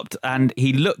he stopped and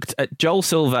he looked at Joel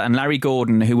Silver and Larry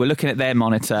Gordon, who were looking at their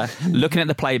monitor, looking at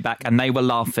the playback, and they were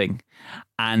laughing.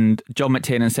 And John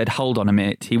McTiernan said, hold on a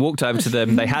minute. He walked over to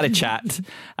them. They had a chat.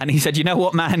 And he said, you know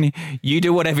what, man? You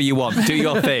do whatever you want. Do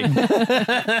your thing.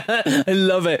 I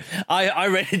love it.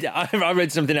 I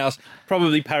read something else,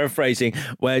 probably paraphrasing,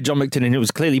 where John McTiernan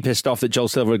was clearly pissed off that Joel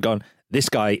Silver had gone, this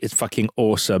guy is fucking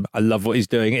awesome. I love what he's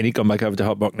doing. And he'd gone back over to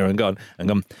Hart Bochner and gone,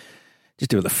 just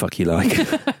do what the fuck you like.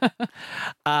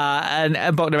 And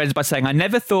Bochner ends by saying, I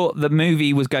never thought the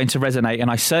movie was going to resonate, and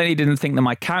I certainly didn't think that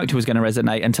my character was going to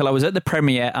resonate until I was at the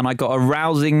premiere and I got a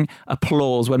rousing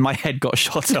applause when my head got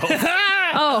shot off.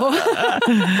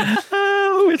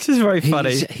 Which is very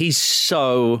funny. He's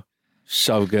so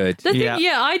good. The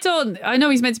thing, I know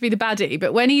he's meant to be the baddie,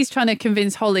 but when he's trying to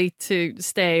convince Holly to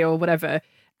stay or whatever,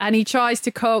 and he tries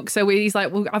to cook, so he's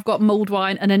like, well, I've got mulled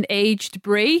wine and an aged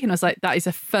brie. And I was like, that is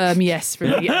a firm yes from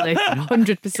me, Ellis,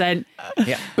 100%.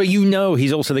 Yeah, but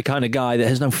he's also the kind of guy that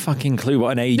has no fucking clue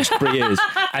what an aged brie is,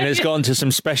 and has gone to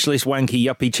some specialist wanky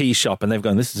yuppie cheese shop, and they've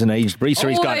gone, this is an aged brie, so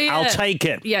he's gone, I'll take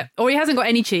it. Yeah, or he hasn't got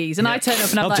any cheese, and I turn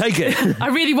up and I'm I'll like, take it. I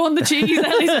really want the cheese,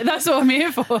 Ellis. That's what I'm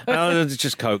here for. No, it's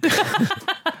just Coke.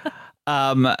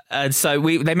 And so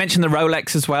they mentioned the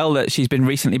Rolex as well that she's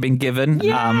recently been given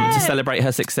to celebrate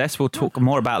her success. We'll talk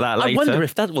more about that later. I wonder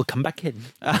if that will come back in.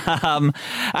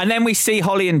 And then we see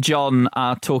Holly and John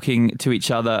talking to each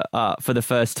other for the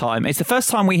first time. It's the first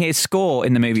time we hear score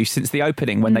in the movie since the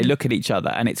opening when they look at each other,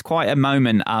 and it's quite a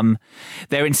moment.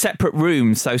 They're in separate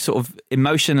rooms, so sort of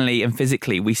emotionally and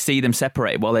physically we see them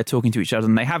separated while they're talking to each other,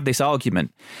 and they have this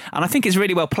argument. And I think it's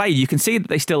really well played. You can see that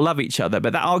they still love each other,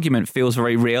 but that argument feels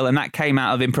very real, and that came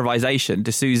out of improvisation.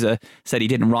 D'Souza said he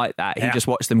didn't write that. He just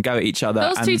watched them go at each other.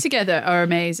 Those two together are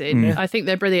amazing. I think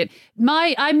they're brilliant.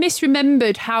 I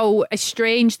misremembered how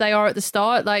estranged they are at the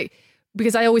start,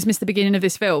 because I always miss the beginning of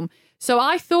this film. So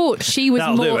I thought she was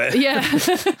more... Yeah.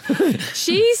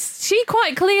 She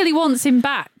quite clearly wants him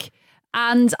back.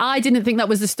 And I didn't think that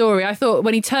was the story. I thought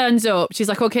when he turns up, she's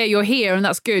like, okay, you're here and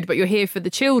that's good, but you're here for the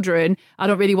children. I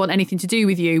don't really want anything to do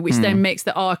with you, which then makes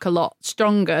the arc a lot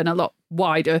stronger and a lot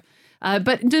wider.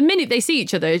 But the minute they see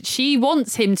each other, she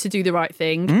wants him to do the right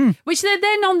thing, which they're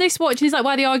then on this watch. And he's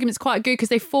like, the argument's quite good because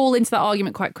they fall into that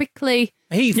argument quite quickly.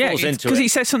 He falls into it. Because he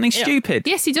says something stupid.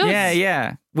 Yes, he does.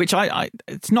 Yeah. Which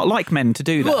it's not like men to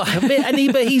do that.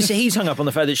 Well, but he's hung up on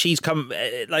the fact that she's come,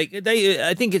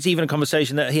 I think it's even a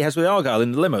conversation that he has with Argyle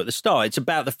in the limo at the start. It's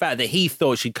about the fact that he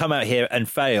thought she'd come out here and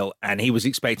fail, and he was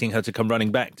expecting her to come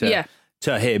running back to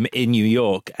him in New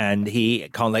York, and he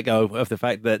can't let go of the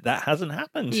fact that hasn't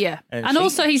happened. Yeah, and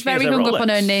also he's very hung up on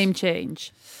her name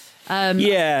change.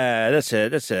 Yeah, that's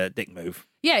a dick move.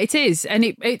 Yeah, it is, and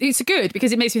it's good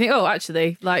because it makes me think,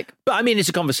 actually, But I mean, it's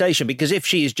a conversation, because if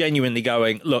she is genuinely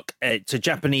going, look, it's a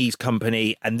Japanese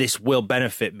company and this will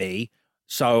benefit me,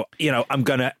 so,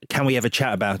 can we have a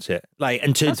chat about it?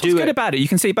 And to That's do what's good about it. You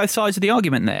can see both sides of the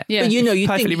argument there. Yeah. But, you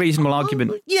perfectly reasonable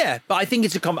argument. Yeah, but I think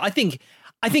it's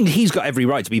I think he's got every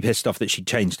right to be pissed off that she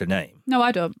changed her name. No,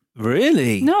 I don't.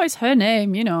 Really? No, it's her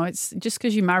name. It's just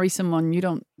because you marry someone, you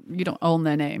don't own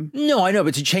their name. No, I know,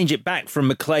 but to change it back from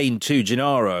McClane to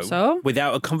Gennaro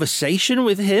without a conversation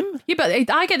with him? Yeah, but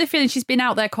I get the feeling she's been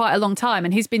out there quite a long time,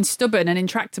 and he's been stubborn and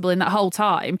intractable in that whole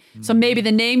time. So maybe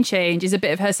the name change is a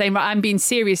bit of her saying, right, I'm being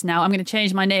serious now. I'm going to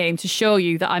change my name to show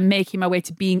you that I'm making my way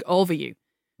to being over you.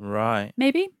 Right.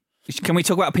 Maybe. Can we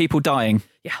talk about people dying?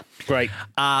 Yeah. Great.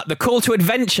 The call to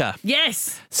adventure.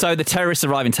 Yes. So the terrorists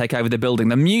arrive and take over the building.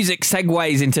 The music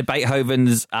segues into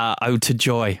Beethoven's Ode to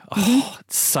Joy. Oh,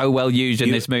 it's so well used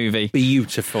in this movie.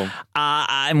 Beautiful.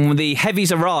 And when the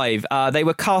heavies arrive, they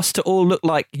were cast to all look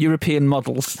like European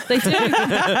models. They do.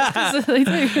 They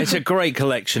do. It's a great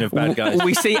collection of bad guys.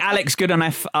 We see Alex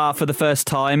Goodenough for the first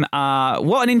time.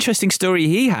 What an interesting story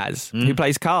he has, who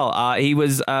plays Carl. He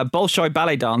was a Bolshoi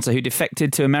ballet dancer who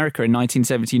defected to America in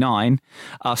 1979.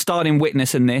 Starred in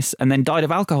Witness and this, and then died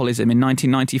of alcoholism in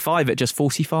 1995 at just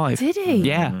 45. Did he?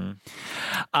 Yeah.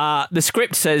 The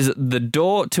script says the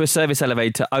door to a service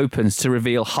elevator opens to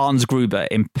reveal Hans Gruber,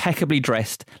 impeccably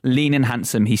dressed, lean and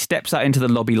handsome. He steps out into the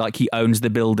lobby like he owns the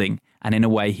building, and in a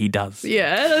way he does.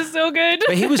 Yeah, that's so good.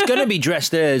 But he was going to be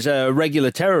dressed as a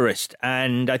regular terrorist,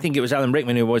 and I think it was Alan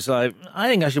Rickman who was like, I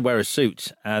think I should wear a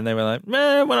suit. And they were like,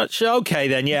 we're not sure. Okay,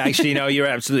 then, yeah, actually, no, you're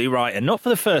absolutely right. And not for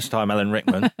the first time, Alan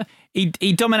Rickman.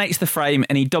 He dominates the frame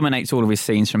and he dominates all of his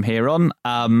scenes from here on.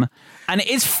 And it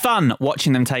is fun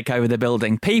watching them take over the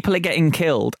building. People are getting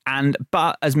killed.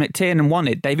 But as McTiernan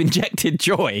wanted, they've injected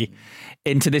joy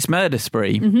into this murder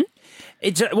spree. Mm-hmm.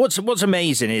 It's what's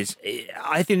amazing is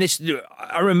I think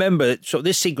I remember sort of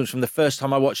this sequence from the first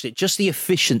time I watched it, just the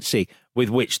efficiency with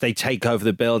which they take over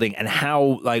the building and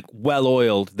how like well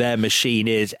oiled their machine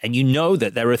is, and you know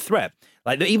that they're a threat.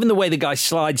 Like even the way the guy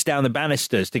slides down the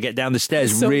banisters to get down the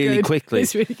stairs so really good. quickly.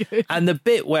 It's really good. And the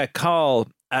bit where Carl,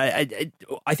 I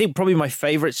think probably my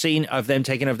favourite scene of them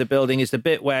taking over the building is the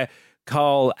bit where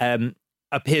Carl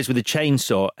appears with a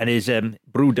chainsaw and his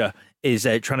Bruder is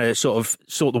trying to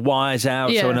sort the wires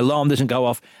out so an alarm doesn't go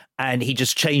off, and he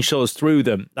just chainsaws through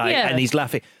them and he's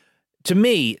laughing. To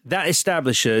me, that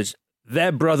establishes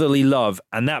their brotherly love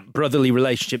and that brotherly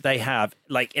relationship they have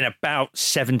like in about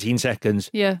 17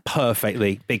 seconds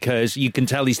perfectly, because you can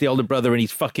tell he's the older brother and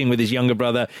he's fucking with his younger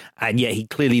brother, and yet he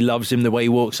clearly loves him the way he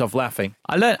walks off laughing.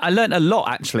 I learned a lot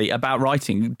actually about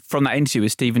writing from that interview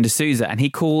with Stephen D'Souza, and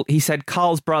he said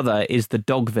Carl's brother is the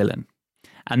dog villain.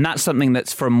 And that's something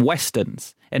that's from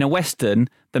Westerns. In a Western,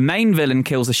 the main villain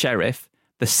kills the sheriff,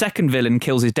 the second villain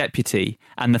kills his deputy,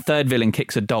 and the third villain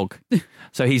kicks a dog.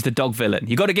 So he's the dog villain.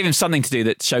 You've got to give him something to do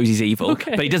that shows he's evil,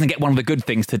 but he doesn't get one of the good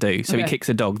things to do. So he kicks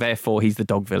a dog, therefore he's the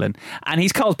dog villain. And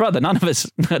he's Carl's brother. None of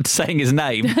us are saying his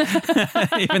name,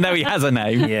 even though he has a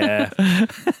name. Yeah.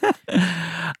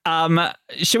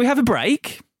 Shall we have a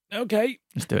break? Okay.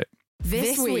 Let's do it.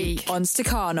 This week on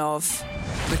Stakhanov.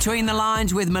 Between the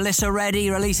Lines with Melissa Reddy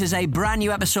releases a brand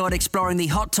new episode exploring the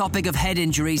hot topic of head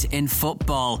injuries in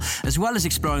football. As well as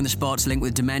exploring the sports link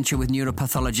with dementia with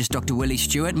neuropathologist Dr. Willie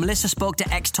Stewart, Melissa spoke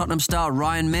to ex-Tottenham star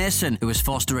Ryan Mason, who was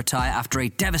forced to retire after a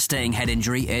devastating head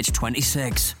injury aged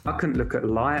 26. I couldn't look at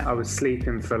light. I was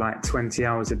sleeping for like 20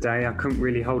 hours a day. I couldn't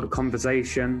really hold a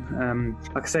conversation.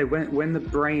 Like I say, when the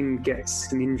brain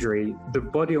gets an injury, the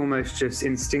body almost just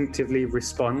instinctively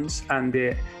responds, and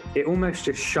it almost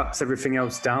just shuts everything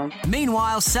else down.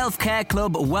 Meanwhile, Self Care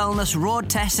Club Wellness Road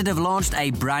Tested have launched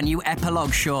a brand new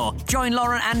epilogue show. Join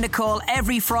Lauren and Nicole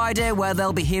every Friday, where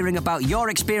they'll be hearing about your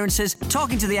experiences,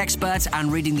 talking to the experts,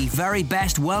 and reading the very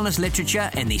best wellness literature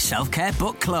in the Self Care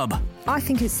Book Club. I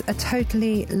think it's a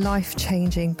totally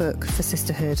life-changing book for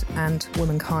sisterhood and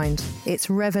womankind. It's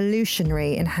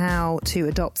revolutionary in how to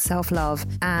adopt self-love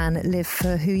and live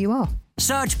for who you are.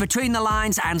 Search Between the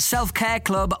Lines and Self Care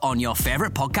Club on your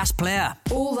favourite podcast player.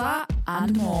 All that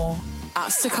and more at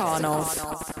Stakhanov.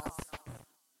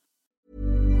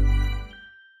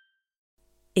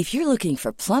 If you're looking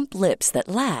for plump lips that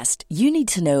last, you need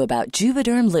to know about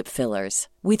Juvederm lip fillers.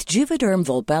 With Juvederm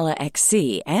Volbella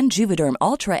XC and Juvederm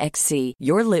Ultra XC,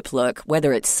 your lip look,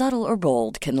 whether it's subtle or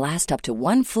bold, can last up to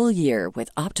 1 full year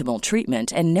with optimal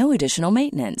treatment and no additional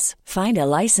maintenance. Find a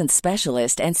licensed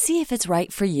specialist and see if it's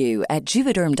right for you at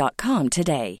Juvederm.com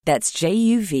today. That's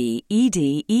JUVEDERM.com.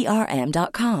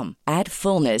 Add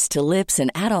fullness to lips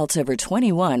in adults over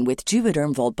 21 with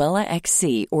Juvederm Volbella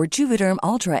XC or Juvederm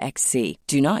Ultra XC.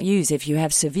 Do not use if you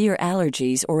have severe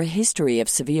allergies or a history of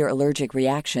severe allergic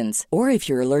reactions, or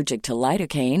if you're allergic to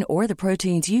lidocaine or the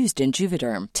proteins used in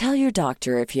Juvederm. Tell your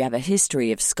doctor if you have a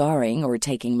history of scarring or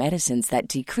taking medicines that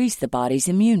decrease the body's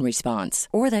immune response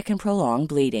or that can prolong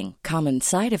bleeding. Common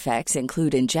side effects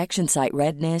include injection site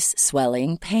redness,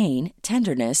 swelling, pain,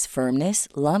 tenderness, firmness,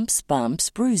 lumps, bumps,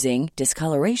 bruising,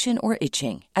 discoloration, or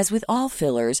itching. As with all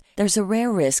fillers, there's a rare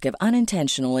risk of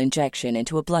unintentional injection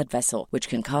into a blood vessel, which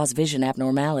can cause vision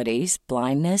abnormalities,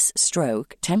 blindness,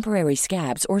 stroke, temporary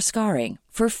scabs, or scarring.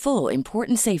 For full,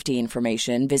 important safety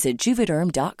information, visit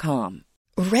Juvederm.com.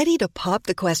 Ready to pop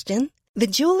the question? The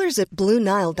jewelers at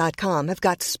BlueNile.com have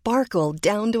got sparkle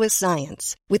down to a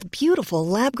science with beautiful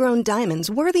lab-grown diamonds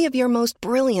worthy of your most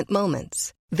brilliant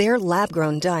moments. Their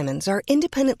lab-grown diamonds are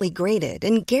independently graded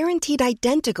and guaranteed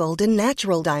identical to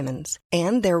natural diamonds,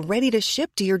 and they're ready to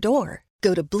ship to your door.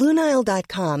 Go to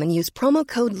BlueNile.com and use promo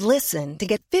code LISTEN to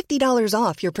get $50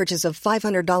 off your purchase of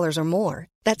 $500 or more.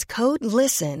 That's code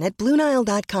LISTEN at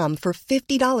BlueNile.com for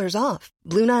 $50 off.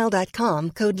 BlueNile.com,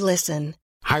 code LISTEN.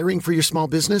 Hiring for your small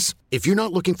business? If you're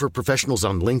not looking for professionals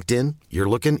on LinkedIn, you're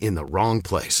looking in the wrong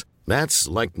place. That's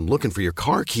like looking for your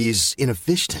car keys in a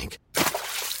fish tank.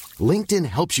 LinkedIn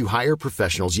helps you hire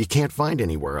professionals you can't find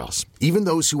anywhere else, even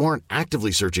those who aren't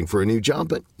actively searching for a new job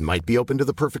but might be open to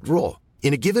the perfect role.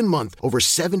 In a given month, over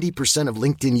 70% of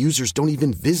LinkedIn users don't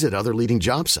even visit other leading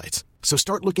job sites. So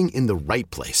start looking in the right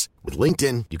place. With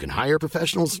LinkedIn, you can hire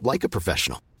professionals like a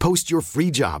professional. Post your free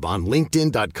job on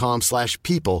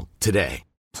linkedin.com/people today.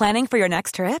 Planning for your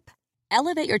next trip?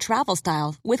 Elevate your travel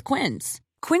style with Quince.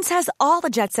 Quince has all the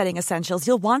jet-setting essentials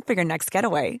you'll want for your next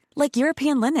getaway, like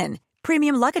European linen,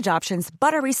 premium luggage options,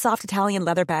 buttery soft Italian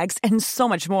leather bags, and so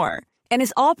much more. And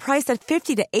is all priced at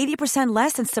 50 to 80%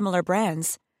 less than similar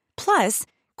brands. Plus,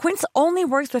 Quince only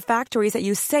works with factories that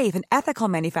use safe and ethical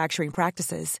manufacturing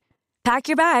practices. Pack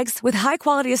your bags with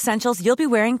high-quality essentials you'll be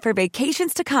wearing for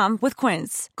vacations to come with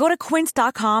Quince. Go to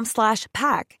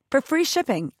quince.com/pack for free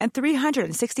shipping and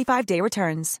 365-day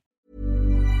returns.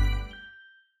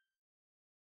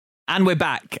 And we're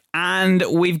back, and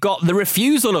we've got the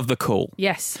refusal of the call.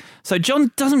 Yes. So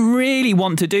John doesn't really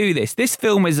want to do this. This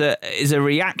film is a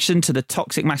reaction to the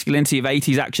toxic masculinity of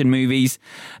 80s action movies,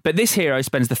 but this hero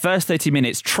spends the first 30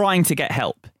 minutes trying to get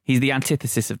help. He's the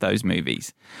antithesis of those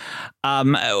movies.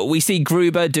 We see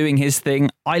Gruber doing his thing.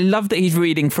 I love that he's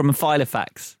reading from a file of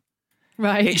facts.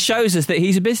 Right. It shows us that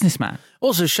he's a businessman.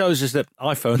 Also shows us that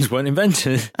iPhones weren't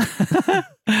invented.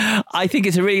 I think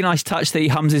it's a really nice touch that he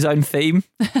hums his own theme.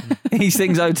 He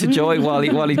sings Ode to Joy while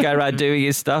he's going around doing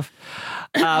his stuff.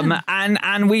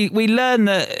 And we learn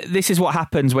that this is what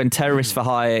happens when terrorists for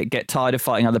hire get tired of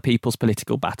fighting other people's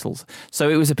political battles. So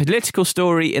it was a political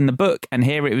story in the book, and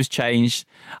here it was changed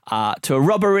to a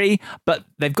robbery, but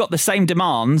they've got the same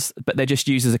demands, but they're just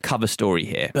used as a cover story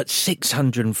here. But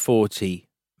 $640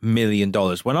 million.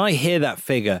 When I hear that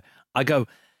figure, I go,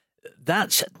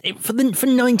 that's for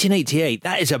 1988.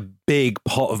 That is a big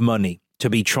pot of money to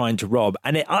be trying to rob,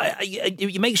 and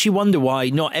it makes you wonder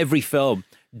why not every film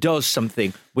does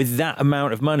something with that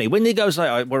amount of money. When it goes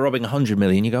like, we're robbing 100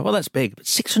 million, you go, well, that's big, but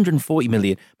 640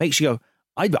 million makes you go,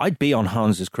 I'd be on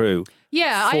Hans's crew.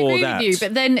 Yeah, I agree with you,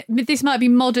 but then this might be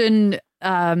modern,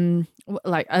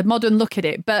 like a modern look at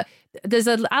it, but there's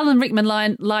an Alan Rickman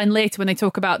line later when they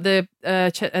talk about the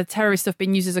terrorist stuff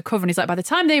being used as a cover, and he's like, by the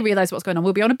time they realise what's going on,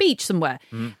 we'll be on a beach somewhere.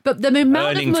 But the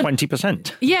amount earning of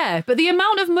 20%. Yeah, but the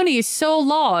amount of money is so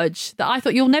large that I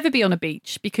thought you'll never be on a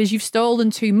beach because you've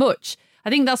stolen too much. I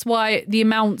think that's why the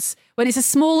amounts, when it's a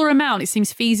smaller amount, it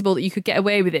seems feasible that you could get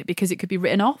away with it because it could be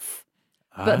written off.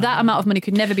 But that amount of money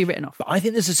could never be written off. But I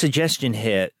think there's a suggestion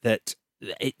here that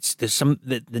the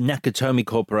Nakatomi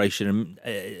Corporation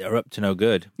are up to no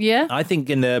good. Yeah. I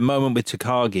think in the moment with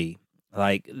Takagi,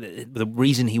 like the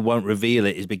reason he won't reveal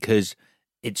it is because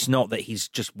it's not that he's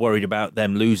just worried about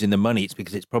them losing the money. It's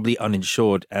because it's probably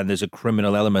uninsured and there's a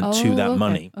criminal element to that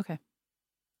money. Okay.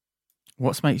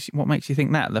 What makes you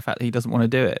think that? The fact that he doesn't want to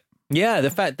do it? Yeah,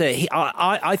 the fact that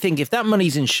I think if that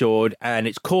money's insured and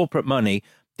it's corporate money,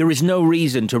 there is no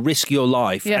reason to risk your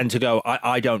life and to go,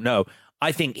 I don't know.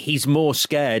 I think he's more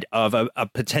scared of a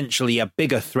potentially a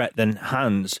bigger threat than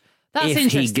Hans. That's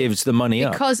if he gives the money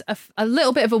up. Because a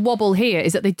little bit of a wobble here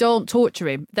is that they don't torture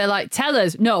him. They're like, tell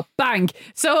us. No, bang.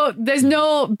 So there's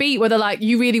no beat where they're like,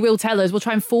 you really will tell us. We'll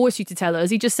try and force you to tell us.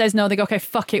 He just says no. They go, okay,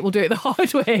 fuck it. We'll do it the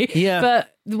hard way. Yeah.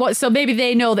 But so maybe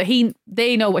they know that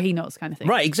they know what he knows kind of thing.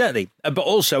 Right, exactly. But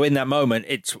also in that moment,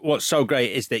 it's what's so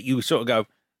great is that you sort of go,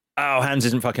 oh, Hans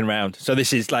isn't fucking around. So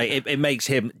this is like, it makes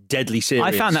him deadly serious.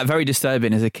 I found that very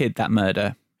disturbing as a kid, that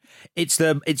murder. It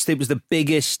was the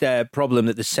biggest problem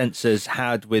that the censors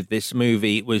had with this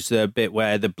movie was the bit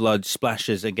where the blood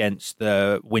splashes against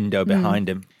the window behind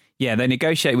him. Yeah, they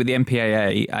negotiated with the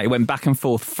MPAA. It went back and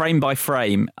forth, frame by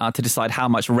frame, to decide how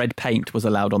much red paint was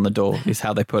allowed on the door, is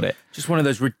how they put it. Just one of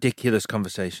those ridiculous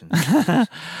conversations. We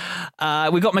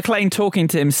got McClane talking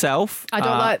to himself. I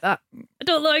don't like that. I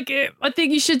don't like it. I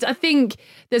think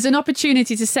there's an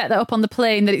opportunity to set that up on the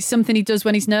plane that it's something he does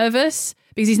when he's nervous.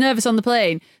 because he's nervous on the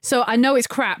plane. So I know it's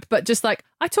crap, but just like,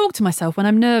 I talk to myself when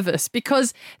I'm nervous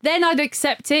because then I'd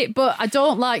accept it, but I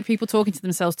don't like people talking to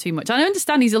themselves too much. I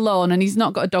understand he's alone and he's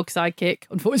not got a dog sidekick,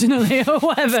 unfortunately, or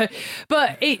whatever,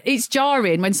 but it's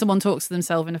jarring when someone talks to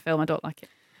themselves in a film. I don't like it.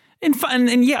 In fact,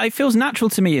 and yeah, it feels natural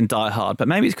to me in Die Hard, but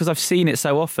maybe it's because I've seen it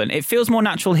so often. It feels more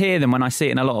natural here than when I see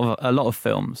it in a lot of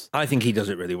films. I think he does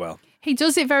it really well. He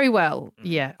does it very well.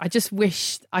 Yeah, I just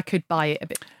wish I could buy it a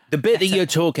bit. The bit that you're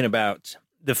talking about,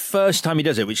 the first time he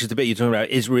does it, which is the bit you're talking about,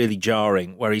 is really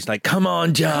jarring, where he's like, come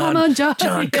on, John. Come on, John.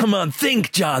 John, come on,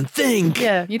 think, John, think.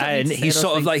 Yeah, you don't and need to say he's those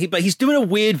sort of things. like, but he's doing a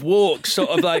weird walk, sort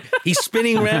of like, he's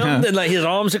spinning around and like his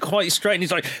arms are quite straight and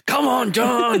he's like, come on,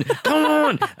 John, come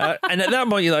on. And at that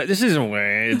point you're like, this isn't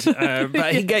weird.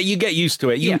 But you get used to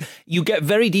it. You get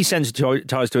very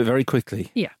desensitized to it very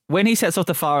quickly. Yeah. When he sets off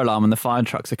the fire alarm and the fire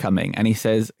trucks are coming and he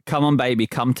says, come on, baby,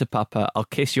 come to Papa, I'll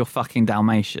kiss your fucking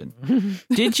Dalmatian.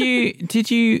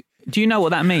 Do you know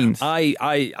what that means?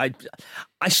 I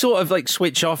sort of like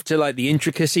switch off to like the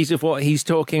intricacies of what he's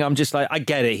talking. I'm just like, I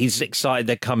get it. He's excited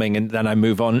they're coming, and then I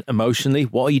move on emotionally.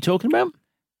 What are you talking about?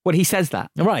 Well, he says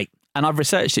that. Right. And I've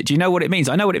researched it. Do you know what it means?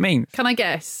 I know what it means. Can I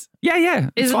guess? Yeah.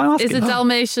 Is why I'm asking. a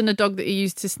Dalmatian a dog that you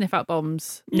use to sniff out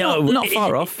bombs? No, not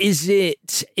far off. Is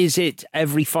it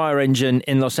every fire engine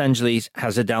in Los Angeles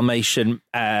has a Dalmatian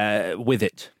with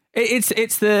it?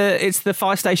 It's the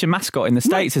fire station mascot in the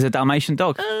States is a Dalmatian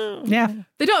dog. Yeah.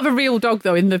 They don't have a real dog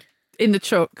though in the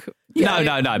truck. No.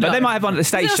 But they might have one at the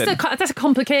station. That's a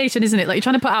complication, isn't it? Like you're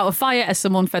trying to put out a fire as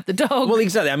someone fed the dog. Well,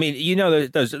 exactly. I mean, you know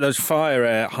those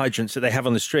fire hydrants that they have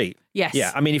on the street. Yes.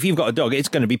 Yeah. I mean, if you've got a dog, it's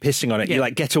going to be pissing on it. Yeah. You're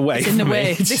like, get away. It's in the from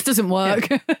way. it. This doesn't work.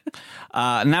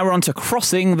 Now we're on to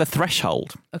crossing the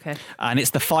threshold. Okay. And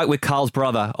it's the fight with Carl's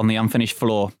brother on the unfinished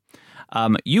floor.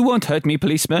 You won't hurt me,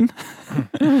 policeman.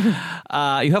 You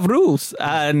have rules.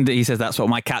 And he says, that's what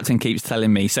my captain keeps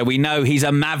telling me. So we know he's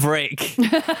a maverick.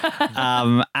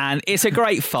 And it's a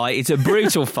great fight. It's a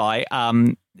brutal fight,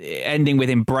 ending with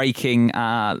him breaking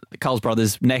Carl's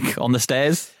brother's neck on the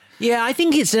stairs. Yeah, I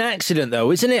think it's an accident,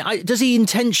 though, isn't it? Does he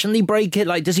intentionally break it?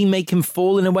 Like, does he make him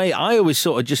fall in a way? I always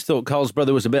sort of just thought Carl's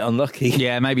brother was a bit unlucky.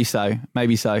 Yeah, maybe so.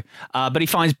 But he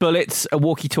finds bullets, a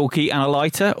walkie-talkie and a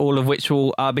lighter, all of which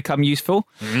will become useful.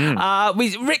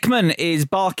 Rickman is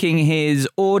barking his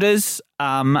orders,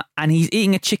 and he's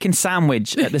eating a chicken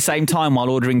sandwich at the same time while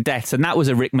ordering death. And that was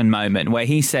a Rickman moment where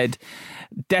he said,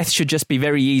 death should just be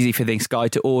very easy for this guy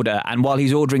to order, and while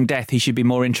he's ordering death, he should be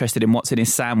more interested in what's in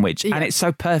his sandwich. Yeah. And it's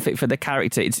so perfect for the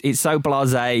character. It's so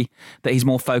blasé that he's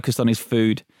more focused on his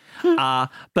food.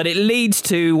 But it leads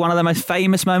to one of the most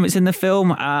famous moments in the film.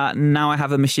 Now I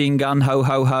have a machine gun, ho,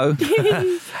 ho, ho, with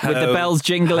the bells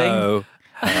jingling. Ho,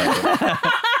 ho.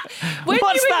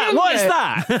 What's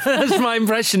that? That's my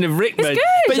impression of Rickman.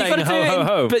 But saying you've got to ho, ho,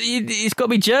 ho. But it's got to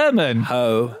be German.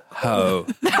 Ho, ho.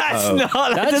 That's ho.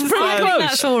 not. That's pretty close.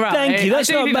 That's all right. Thank you. That's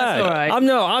I do not think bad. That's all right. I'm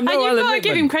no. And you've Alan got to Rickman.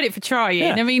 give him credit for trying.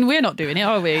 Yeah. I mean, we're not doing it,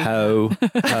 are we? Ho,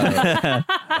 ho,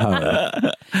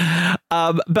 ho.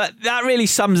 But that really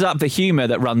sums up the humour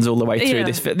that runs all the way through Yeah.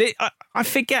 this film. I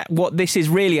forget what this is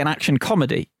really, an action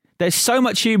comedy. There's so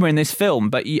much humour in this film,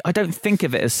 but I don't think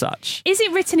of it as such. Is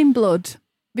it written in blood?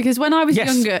 Because when I was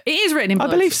Yes. younger, it is written in blood.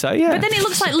 I believe so, yeah. But then it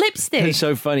looks like lipstick. It's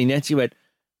so funny. Nettie went,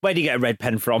 where do you get a red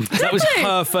pen from? That was Exactly.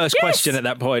 her first Yes. question at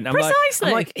that point. I'm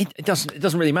Precisely. like, it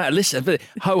doesn't really matter. Listen, but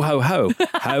ho, ho, ho,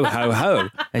 ho, ho, ho.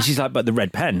 And she's like, but the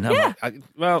red pen. I'm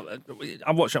like,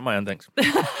 I'll watch up my own, thanks.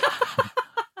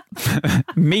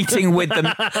 Meeting with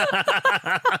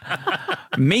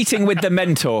the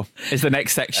mentor is the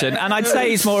next section, and I'd say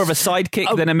he's more of a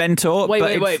sidekick than a mentor.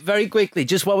 Wait, very quickly,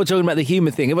 just while we're talking about the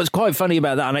humour thing, it was quite funny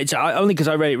about that, and it's only because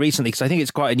I read it recently, because I think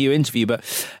it's quite a new interview, but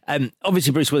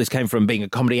obviously Bruce Willis came from being a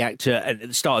comedy actor, and at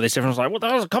the start of this, everyone was like, what the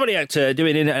hell's a comedy actor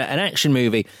doing in an action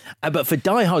movie? But for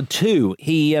Die Hard 2,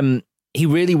 he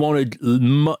really wanted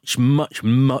much, much,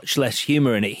 much less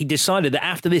humour in it. He decided that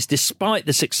after this, despite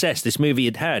the success this movie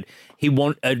had, he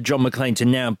wanted John McClane to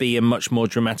now be a much more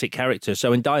dramatic character.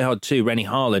 So in Die Hard 2, Rennie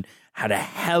Harlan had a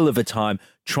hell of a time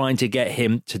trying to get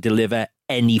him to deliver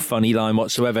any funny line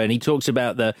whatsoever. And he talks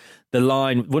about the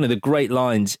line, one of the great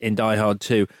lines in Die Hard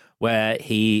 2, where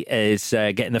he is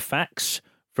getting the fax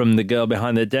from the girl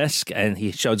behind the desk, and he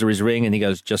shows her his ring, and he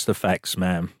goes, just the facts,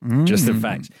 ma'am. Just the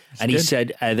facts. And he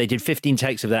said they did 15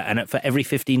 takes of that, and for every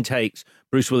 15 takes,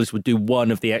 Bruce Willis would do one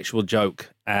of the actual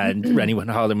joke, and Rennie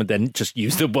Harlin would then just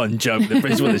use the one joke that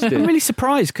Bruce Willis did. I'm really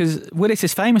surprised because Willis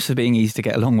is famous for being easy to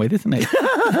get along with, isn't he?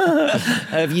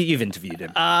 You've interviewed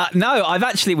him. No,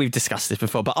 we've discussed this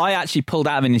before, but I actually pulled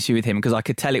out of an interview with him because I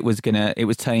could tell it was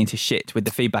turning to shit with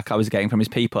the feedback I was getting from his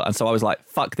people, and so I was like,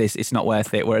 "Fuck this, it's not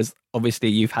worth it." Whereas obviously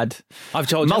you've had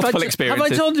multiple experiences.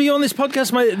 Have I told you on this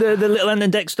podcast the Little Ant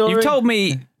and Dec story? You've told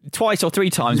me twice or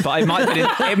three times, but it might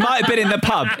have been in the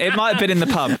pub. It might have been in the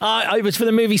pub. It was for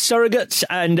the movie Surrogates,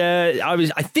 and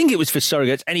I think it was for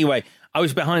Surrogates. Anyway, I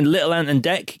was behind Little Ant and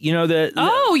Dec. You know the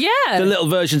little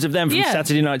versions of them from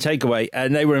Saturday Night Takeaway,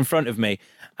 and they were in front of me.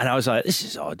 And I was like, this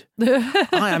is odd.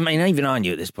 I mean, even I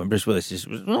knew at this point Bruce Willis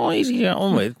was not easy to get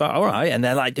on with, but all right. And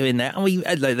they're like doing that. And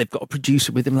they've got a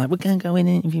producer with them, like, we're going to go in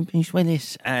and interview Bruce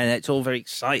Willis. And it's all very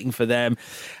exciting for them.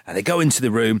 And they go into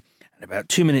the room. And about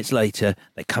 2 minutes later,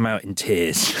 they come out in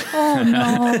tears. Oh,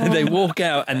 no. They walk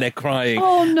out and they're crying.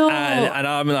 Oh, no. And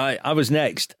I'm like, I was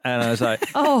next. And I was like,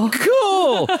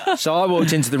 cool. So I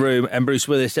walked into the room and Bruce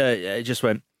Willis just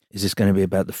went, is this going to be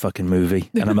about the fucking movie?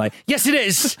 And I'm like, yes, it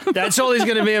is. That's all it's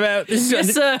going to be about.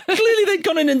 Yes, sir. Clearly they'd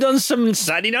gone in and done some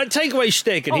Saturday Night Takeaway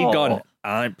shtick, and he'd gone,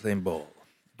 I'm playing ball.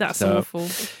 That's awful.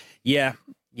 Yeah.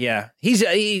 Well,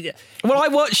 I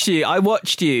watched you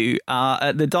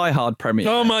at the Die Hard premiere.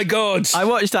 Oh my God! I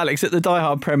watched Alex at the Die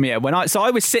Hard premiere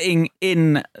I was sitting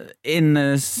in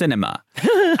the cinema,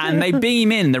 and they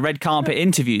beam in the red carpet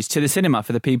interviews to the cinema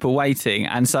for the people waiting,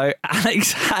 and so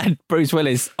Alex had Bruce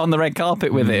Willis on the red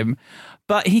carpet with him,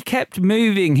 but he kept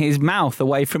moving his mouth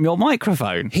away from your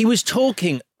microphone. He was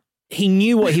talking. He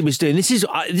knew what he was doing. This is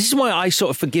why I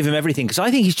sort of forgive him everything, because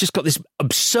I think he's just got this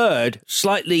absurd,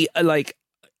 slightly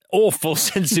awful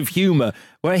sense of humour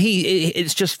where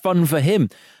it's just fun for him.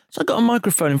 So I got a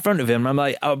microphone in front of him and I'm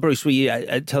like, oh, Bruce, will you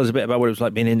tell us a bit about what it was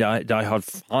like being in Die Hard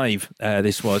 5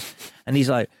 this was? And he's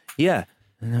like, yeah.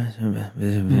 And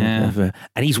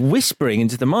he's whispering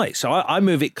into the mic. So I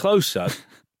move it closer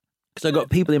because I got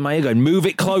people in my ear going, move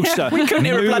it closer. We couldn't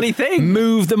hear a bloody thing.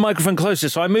 Move the microphone closer.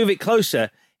 So I move it closer.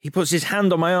 He puts his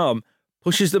hand on my arm,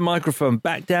 pushes the microphone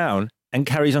back down and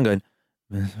carries on going,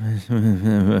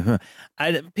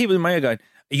 and people in my ear going,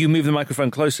 you move the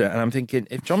microphone closer. And I'm thinking,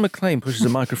 if John McClane pushes the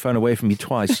microphone away from you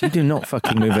twice, you do not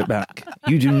fucking move it back.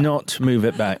 You do not move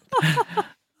it back.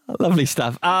 Lovely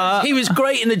stuff. He was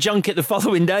great in the junket the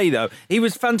following day, though. He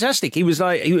was fantastic. He was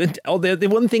like, the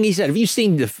one thing he said, have you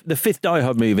seen the fifth Die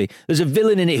Hard movie? There's a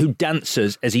villain in it who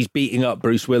dances as he's beating up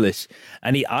Bruce Willis.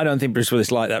 And I don't think Bruce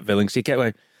Willis liked that villain, because he kept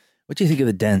going, what do you think of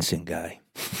the dancing guy?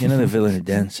 You know, the villain who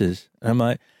dances. And I'm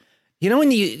like, you know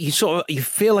when you sort of you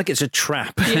feel like it's a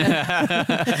trap. Yeah.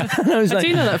 I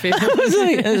do know that feeling. I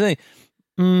was like,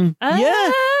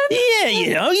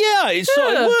 it's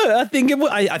sort of works. I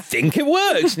think it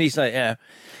works. And he's like, yeah, it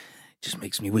just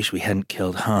makes me wish we hadn't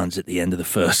killed Hans at the end of the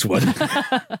first one.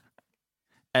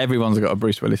 Everyone's got a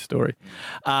Bruce Willis story.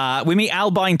 We meet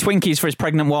Al buying Twinkies for his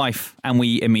pregnant wife, and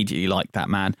we immediately like that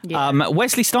man. Yeah.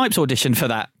 Wesley Snipes auditioned for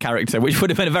that character, which would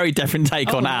have been a very different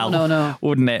take on Al, no.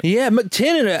 wouldn't it? Yeah,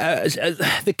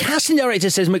 McTiernan, the casting director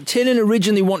says McTiernan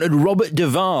originally wanted Robert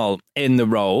Duvall in the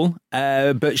role,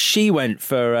 but she went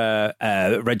for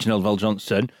Reginald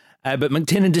VelJohnson. But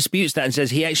McTiernan disputes that and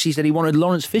says he actually said he wanted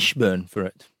Lawrence Fishburne for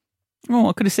it. Oh,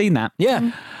 I could have seen that.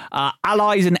 Yeah.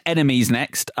 Allies and enemies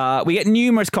next. We get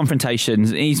numerous confrontations.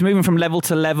 He's moving from level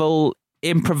to level,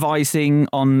 improvising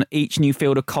on each new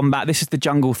field of combat. This is the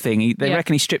jungle thing. They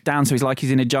reckon he's stripped down, so he's like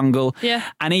he's in a jungle. Yeah.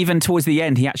 And even towards the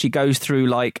end, he actually goes through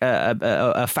like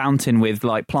a fountain with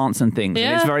like plants and things. Yeah.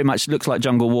 And it's very much looks like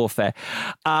jungle warfare.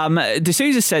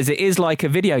 D'Souza says it is like a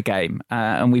video game,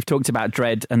 and we've talked about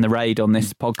Dread and the Raid on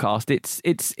this podcast.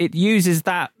 It uses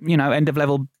that end of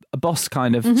level boss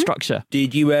kind of structure.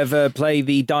 Did you ever play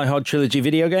the Die Hard trilogy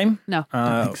video game? No.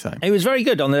 I don't think so. It was very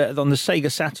good on the Sega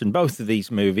Saturn. Both of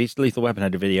these movies, Lethal Weapon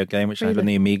had a video game, which I had on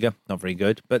the Amiga. Not very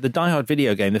good. But the Die Hard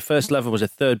video game, the first level was a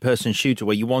third-person shooter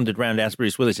where you wandered around as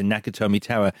Bruce Willis in Nakatomi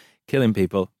Tower, killing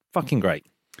people. Fucking great.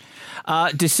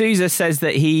 D'Souza says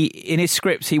that in his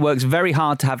scripts, he works very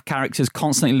hard to have characters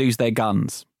constantly lose their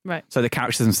guns. Right. So the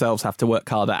characters themselves have to work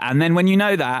harder. And then when you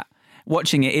know that,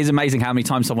 watching it is amazing how many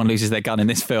times someone loses their gun in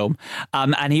this film.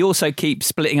 And he also keeps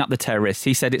splitting up the terrorists.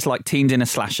 He said it's like teams in a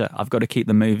slasher. I've got to keep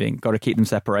them moving, got to keep them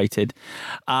separated.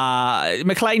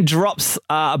 McClane drops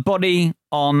a body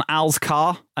on Al's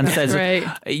car and says,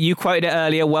 you quoted it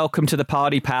earlier, welcome to the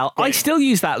party, pal. Yeah. I still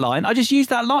use that line. I just use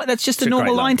that line. That's just a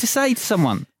normal line to say to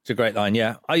someone. It's a great line,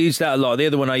 yeah. I use that a lot. The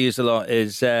other one I use a lot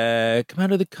is, come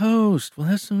out of the coast. We'll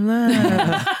have some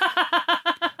land.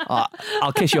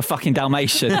 I'll kiss your fucking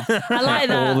Dalmatian. I like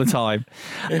that. All the time.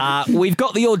 We've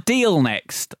got The Ordeal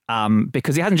next,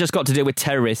 because he hasn't just got to deal with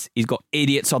terrorists, he's got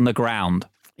idiots on the ground.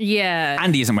 Yeah.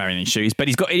 And he isn't wearing any shoes, but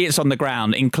he's got idiots on the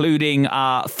ground, including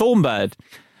Thornburg,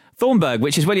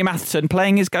 which is William Atherton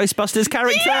playing his Ghostbusters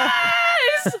character.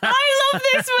 Yes! I love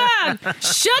this man!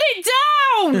 Shut it down!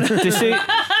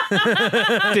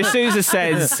 D'Souza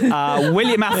says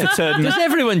William Atherton. Does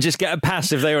everyone just get a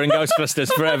pass if they were in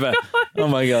Ghostbusters forever? Oh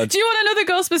my God. Do you want another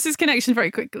Ghostbusters connection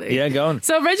very quickly? Yeah, go on.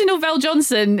 So Reginald Vell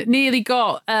Johnson nearly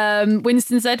got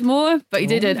Winston Zeddemore, but he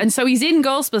didn't. And so he's in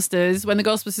Ghostbusters when the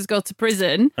Ghostbusters go to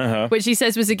prison, which he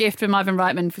says was a gift from Ivan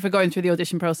Reitman for going through the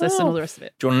audition process and all the rest of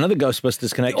it. Do you want another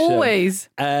Ghostbusters connection? Always.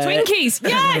 Twinkies,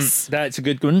 yes! That's a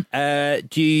good one.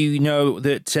 Do you know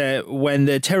that when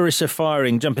the terrorists are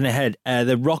firing, jumping ahead,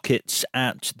 the rockets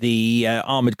at the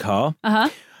armoured car,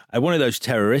 one of those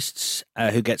terrorists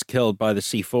who gets killed by the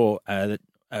C4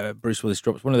 that Bruce Willis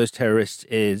drops, one of those terrorists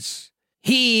is...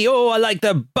 I like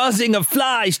the buzzing of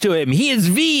flies to him. He is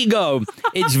Vigo.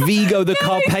 It's Vigo the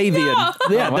Carpathian.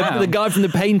 Yeah, wow. the guy from the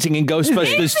painting in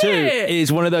Ghostbusters 2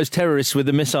 is one of those terrorists with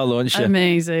the missile launcher.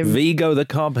 Amazing. Vigo the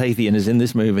Carpathian is in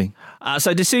this movie.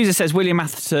 So D'Souza says William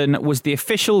Atherton was the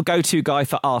official go-to guy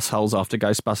for arseholes after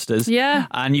Ghostbusters. Yeah.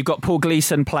 And you've got Paul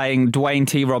Gleason playing Dwayne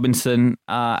T. Robinson,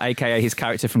 a.k.a. his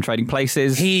character from Trading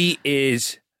Places. He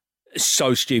is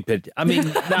so stupid. I mean...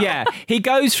 Yeah, he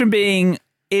goes from being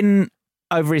in...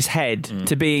 over his head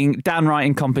to being downright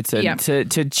incompetent to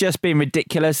just being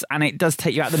ridiculous, and it does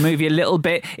take you out of the movie a little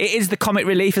bit. It is the comic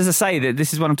relief, as I say, that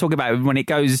this is what I'm talking about when it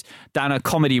goes down a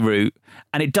comedy route,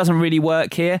 and it doesn't really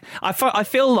work here. I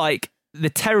feel like the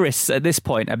terrorists at this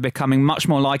point are becoming much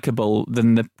more likeable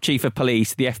than the chief of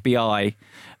police, the FBI,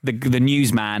 the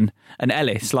newsman, and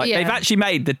Ellis. Like they've actually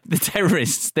made the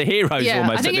terrorists the heroes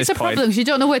almost. I think at it's this a point. problem because you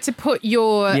don't know where to put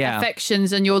your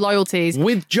affections and your loyalties.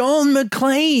 With John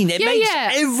McClane, it makes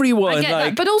everyone I get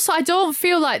that. But also, I don't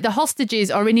feel like the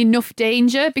hostages are in enough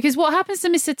danger, because what happens to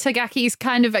Mr. Tagaki is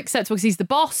kind of acceptable because he's the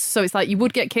boss, so it's like you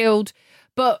would get killed.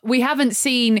 But we haven't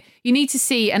seen. You need to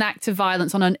see an act of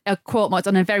violence on a quote marks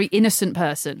on a very innocent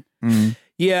person.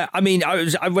 Yeah, I mean,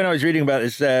 when I was reading about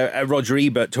this, Roger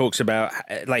Ebert talks about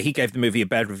like he gave the movie a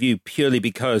bad review purely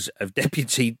because of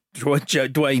Deputy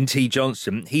Dwayne T.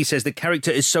 Johnson. He says the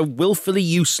character is so willfully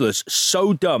useless,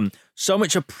 so dumb, so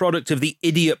much a product of the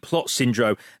idiot plot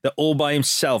syndrome that all by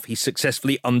himself he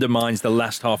successfully undermines the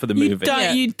last half of the movie.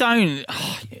 You don't.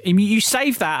 I mean, you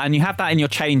save that and you have that in your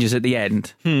changes at the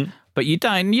end. But you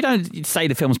don't say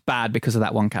the film's bad because of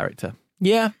that one character.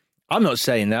 Yeah, I'm not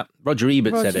saying that. Roger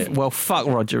Ebert said it. Well, fuck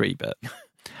Roger Ebert.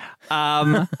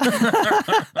 But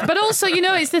also,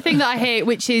 it's the thing that I hate,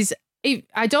 which is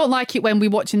I don't like it when we're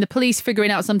watching the police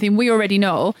figuring out something we already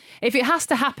know. If it has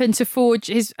to happen to forge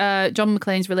his John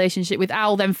McClane's relationship with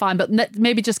Al, then fine, but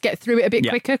maybe just get through it a bit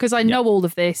quicker, because I know all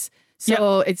of this.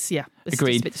 So it's agreed. Just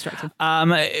a bit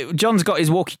distracting. John's got his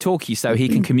walkie-talkie so he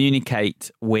can communicate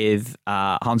with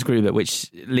Hans Gruber, which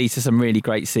leads to some really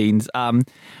great scenes.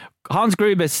 Hans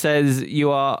Gruber says you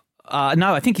are...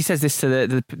 no, I think he says this to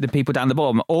the people down the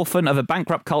bottom. Orphan of a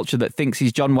bankrupt culture that thinks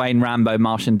he's John Wayne, Rambo,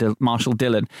 Marshall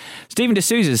Dillon. Stephen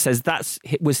D'Souza says that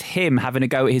was him having a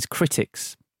go at his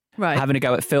critics. Right. Having a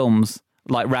go at films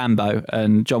like Rambo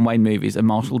and John Wayne movies and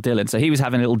Marshall Dillon. So he was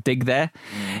having a little dig there.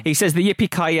 He says the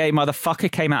yippee-ki-yay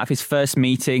motherfucker came out of his first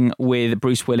meeting with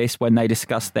Bruce Willis when they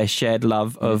discussed their shared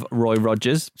love of Roy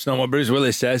Rogers. It's not what Bruce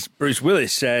Willis says. Bruce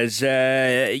Willis says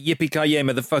yippee-ki-yay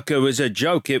motherfucker was a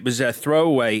joke. It was a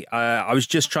throwaway. I was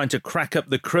just trying to crack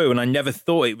up the crew and I never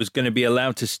thought it was going to be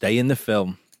allowed to stay in the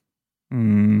film.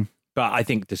 But I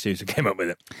think D'Souza came up with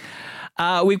it.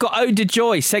 We've got Ode to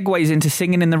Joy, segues into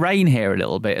Singing in the Rain here a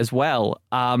little bit as well.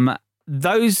 Both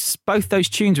those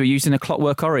tunes were used in A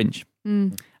Clockwork Orange.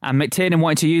 And McTiernan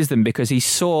wanted to use them because he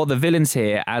saw the villains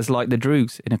here as like the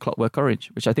Droogs in A Clockwork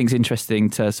Orange, which I think is interesting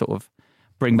to sort of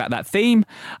bring back that theme.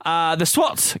 The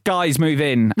SWAT guys move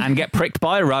in and get pricked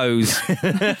by a rose.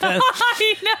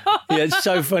 I know. Yeah, it's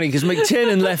so funny because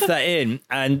McTiernan left that in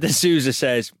and D'Souza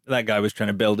says that guy was trying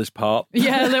to build his part.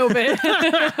 Yeah, a little bit.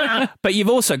 But you've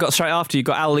also got straight after, you've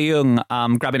got Al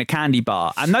Leung grabbing a candy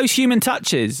bar. And those human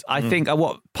touches, I think, are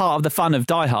what part of the fun of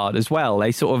Die Hard as well.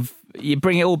 They sort of, you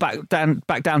bring it all back down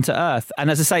to earth.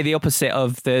 And as I say, the opposite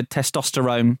of the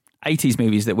testosterone 80s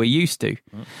movies that we're used to.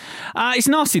 It's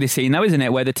nasty, this scene, though, isn't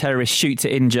it? Where the terrorists shoot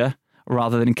to injure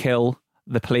rather than kill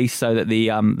the police so that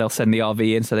they'll send the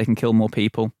RV in so they can kill more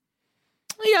people.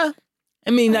 Yeah.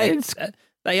 I mean,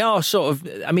 they are sort of,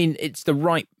 I mean, it's the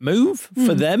right move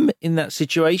for them in that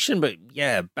situation, but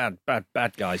yeah, bad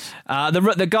guys.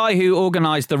 The guy who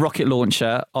organised the rocket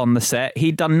launcher on the set,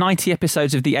 he'd done 90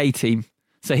 episodes of the A-Team,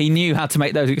 so he knew how to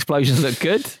make those explosions look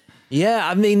good. Yeah,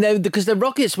 I mean, because the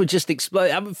rockets were just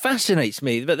explode. It fascinates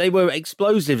me that they were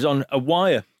explosives on a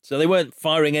wire. So they weren't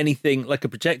firing anything like a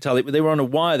projectile. They were on a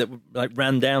wire that like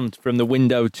ran down from the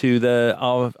window to the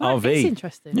RV. That's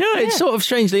interesting. Yeah, it sort of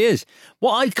strangely is.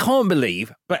 What I can't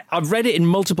believe, but I've read it in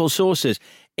multiple sources,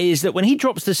 is that when he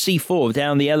drops the C4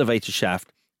 down the elevator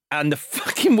shaft and the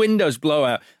fucking windows blow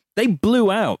out, they blew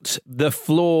out the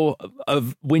floor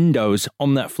of windows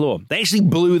on that floor. They actually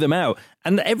blew them out.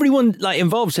 And everyone like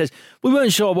involved says, we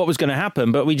weren't sure what was going to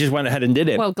happen, but we just went ahead and did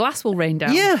it. Well, glass will rain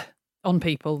down on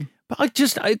people. But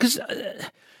because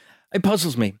it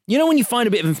puzzles me. You know, when you find a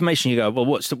bit of information, you go,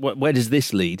 well, where does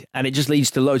this lead? And it just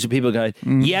leads to loads of people going,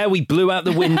 yeah, we blew out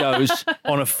the windows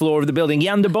on a floor of the building.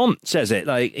 Jan de Bont says it.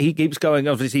 Like, he keeps going,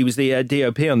 obviously he was the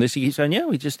DOP on this. He keeps saying, yeah,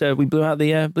 we blew out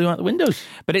the windows.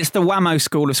 But it's the Whammo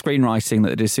school of screenwriting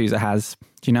that D'Souza has.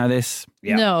 Do you know this?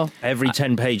 Yeah. No. Every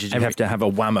 10 pages, you have to have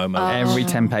a whammo moment. Every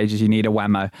 10 pages, you need a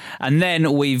whammo. And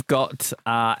then we've got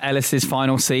Ellis's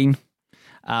final scene.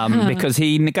 Because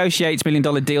he negotiates $1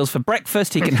 million deals for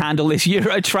breakfast. He can handle this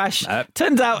Euro trash.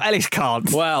 Turns out Ellis can't.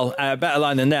 Well, better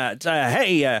line than that.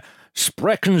 Hey,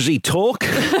 sprechen Sie talk?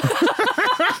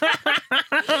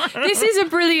 This is a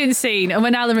brilliant scene. And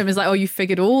when Alan Rickman's like, oh, you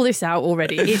figured all this out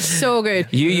already. It's so good.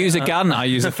 You use a gun, I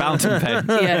use a fountain pen.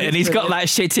 And he's got that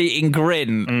shit-eating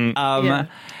grin.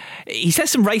 He says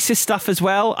some racist stuff as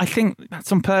well. I think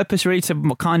that's on purpose, really,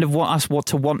 to kind of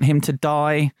want him to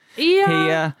die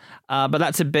here. But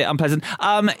that's a bit unpleasant.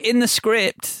 In the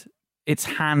script, it's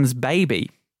Hans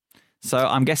Baby. So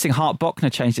I'm guessing Hart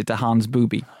Bochner changed it to Hans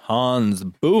Booby. Hans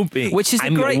Booby. Which is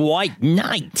I'm great. The White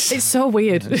Knight. It's so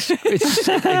weird. It's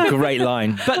a great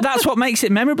line. But that's what makes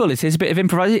it memorable. It is a bit of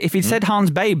improvisation. If he'd said Hans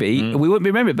Baby, we wouldn't be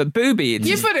remembering it. But Booby...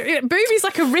 but Booby's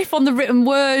like a riff on the written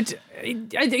word. When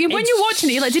you're watching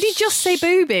it, you're like, did he just say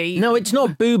booby? No, it's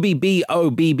not booby,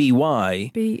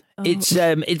 B-O-B-B-Y. It's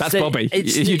that's Bobby.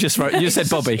 You just said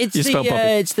Bobby. You spelled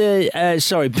Bobby.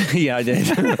 Sorry, yeah, I did.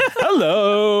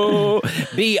 Hello,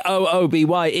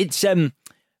 B-O-O-B-Y. It's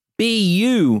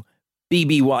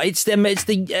B-U-B-B-Y. It's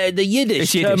the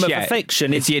Yiddish term of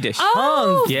affection. It's Yiddish.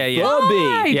 Oh,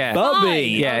 Bobby. Yeah, Bobby.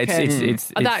 Yeah,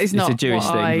 it's that is not a Jewish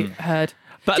what thing. I heard.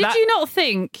 But did you not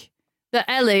think that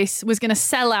Ellis was going to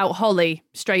sell out Holly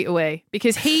straight away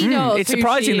because he knows? It's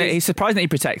surprising that he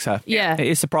protects her. Yeah, it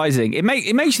is surprising. It makes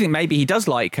you think maybe he does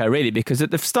like her, really, because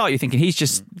at the start you're thinking he's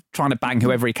just trying to bang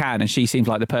whoever he can, and she seems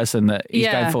like the person that he's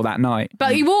going for that night.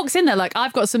 But he walks in there like,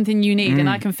 I've got something you need and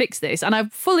I can fix this, and I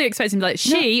fully expect him to be like,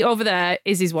 she over there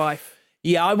is his wife.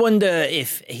 Yeah, I wonder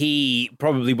if he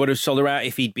probably would have sold her out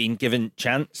if he'd been given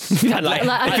chance. If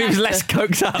he was less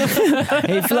coked up.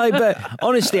 But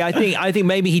honestly, I think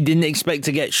maybe he didn't expect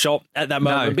to get shot at that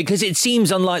moment because it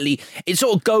seems unlikely. It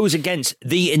sort of goes against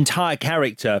the entire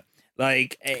character.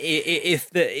 Like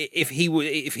if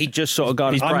he just sort of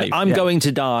gone, I'm going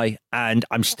to die and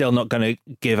I'm still not going to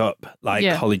give up like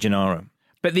Holly Gennaro.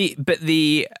 But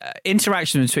the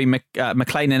interaction between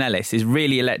McClane and Ellis is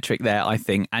really electric there, I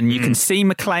think. And you can see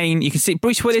McClane, you can see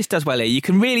Bruce Willis does well here. You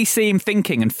can really see him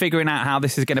thinking and figuring out how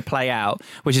this is going to play out,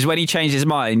 which is when he changed his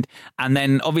mind. And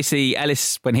then obviously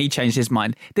Ellis, when he changed his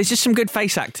mind, there's just some good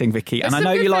face acting, Vicky. And I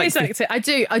know you like face acting. I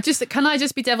do. Can I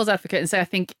just be devil's advocate and say I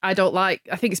think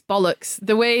it's bollocks.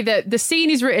 The way that the scene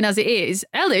is written as it is,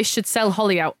 Ellis should sell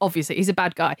Holly out, obviously. He's a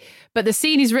bad guy. But the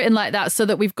scene is written like that so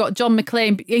that we've got John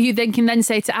McClane. You then can then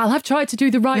say to Al, I've tried to do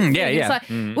the right thing. It's like,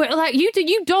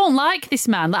 you don't like this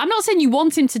man. Like, I'm not saying you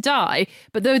want him to die,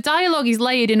 but the dialogue is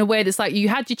layered in a way that's like, you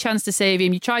had your chance to save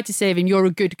him, you tried to save him, you're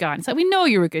a good guy. And it's like, we know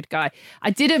you're a good guy. I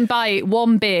didn't buy it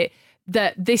one bit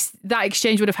that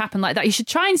exchange would have happened like that. He should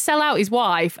try and sell out his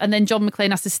wife and then John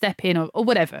McClane has to step in or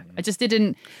whatever. I just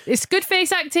didn't. It's good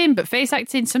face acting, but face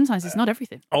acting sometimes it's not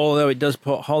everything. Although it does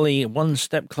put Holly one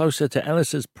step closer to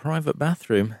Ellis's private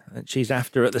bathroom that she's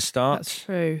after at the start. That's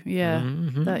true. Yeah,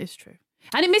 that is true.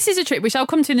 And it misses a trick, which I'll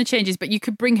come to in the changes, but you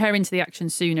could bring her into the action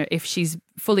sooner if she's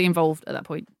fully involved at that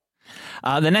point.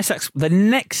 The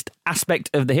next aspect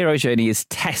of the hero journey is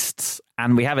tests,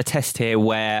 and we have a test here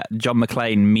where John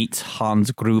McClane meets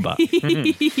Hans Gruber.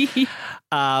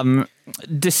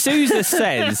 D'Souza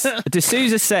says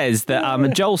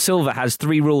that Joel Silver has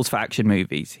 3 rules for action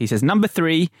movies. He says number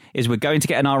 3 is we're going to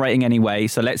get an R rating anyway,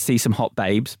 so let's see some hot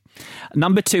babes.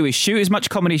 Number 2 is shoot as much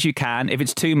comedy as you can. If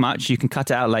it's too much, you can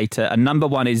cut it out later. And number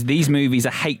 1 is these movies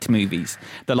are hate movies.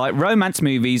 They're like romance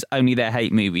movies, only they're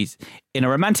hate movies. In a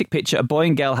romantic picture, a boy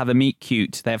and girl have a meet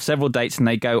cute. They have several several dates and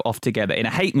they go off together. In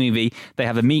a hate movie, they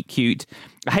have a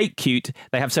hate cute,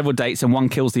 they have several dates and one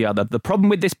kills the other. The problem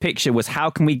with this picture was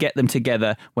how can we get them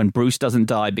together when Bruce doesn't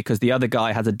die because the other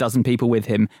guy has a dozen people with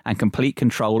him and complete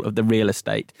control of the real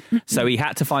estate. So he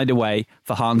had to find a way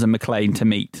for Hans and McClane to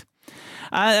meet.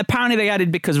 Apparently they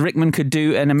added because Rickman could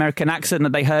do an American accent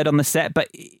that they heard on the set, but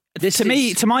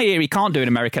to my ear, he can't do an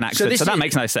American accent, so that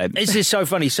makes no sense. This is so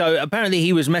funny. So apparently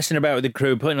he was messing about with the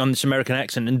crew, putting on this American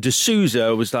accent, and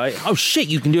D'Souza was like, oh shit,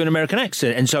 you can do an American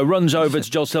accent. And so runs over to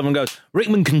Joel Silver and goes,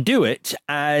 Rickman can do it.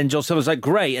 And Joel Silver's like,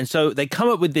 great. And so they come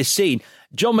up with this scene.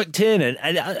 John McTiernan,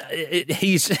 and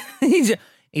he's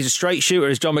a straight shooter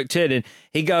as John McTiernan.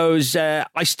 He goes,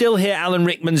 I still hear Alan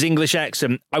Rickman's English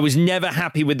accent. I was never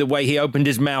happy with the way he opened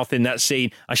his mouth in that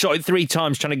scene. I shot it 3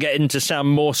 times trying to get him to sound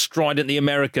more stridently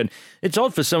American. It's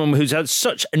odd for someone who's had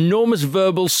such enormous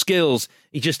verbal skills.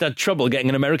 He just had trouble getting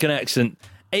an American accent.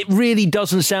 It really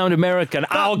doesn't sound American.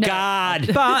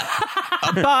 God.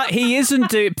 But he isn't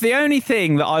doing... The only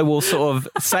thing that I will sort of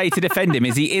say to defend him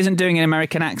is he isn't doing an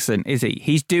American accent, is he?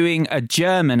 He's doing a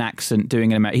German accent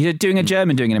doing an American... He's doing a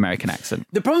German doing an American accent.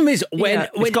 The problem is when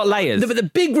it's got layers. The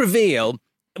big reveal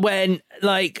when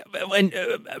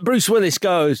Bruce Willis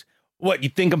goes, what, you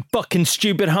think I'm fucking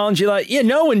stupid, Hans? You're like, yeah,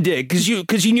 no one did, because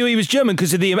you knew he was German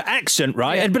because of the accent,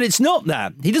 right? Yeah. But it's not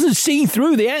that. He doesn't see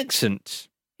through the accent.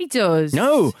 He does.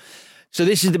 No. So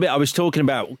this is the bit I was talking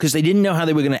about, because they didn't know how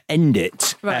they were going to end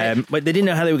it. Right. But they didn't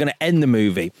know how they were going to end the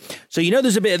movie. So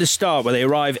there's a bit at the start where they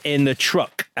arrive in the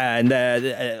truck and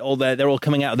they're all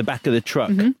coming out of the back of the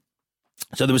truck. Mm-hmm.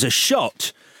 So there was a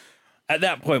shot at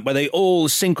that point where they all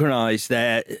synchronized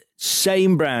their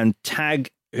same brand Tag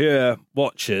Heuer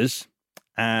watches,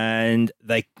 and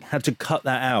they had to cut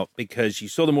that out because you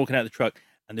saw them walking out of the truck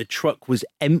and the truck was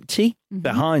empty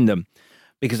behind them,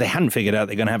 because they hadn't figured out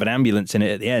they're going to have an ambulance in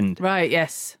it at the end. Right,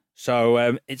 yes.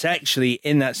 So it's actually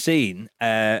in that scene,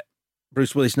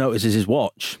 Bruce Willis notices his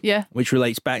watch, which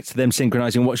relates back to them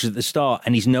synchronizing watches at the start,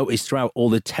 and he's noticed throughout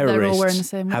all the terrorists wearing the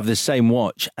same watch. Have the same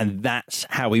watch, and that's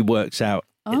how he works out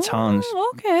it's Hans.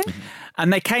 Okay.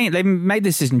 And they made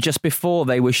this decision just before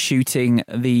they were shooting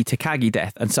the Takagi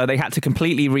death, and so they had to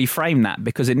completely reframe that,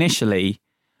 because initially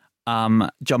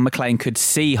John McClane could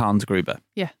see Hans Gruber.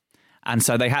 Yeah. And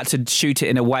so they had to shoot it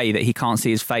in a way that he can't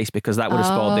see his face, because that would have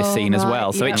spoiled this scene as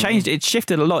well. So it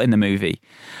shifted a lot in the movie.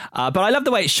 But I love the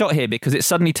way it's shot here, because it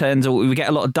suddenly turns, we get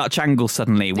a lot of Dutch angles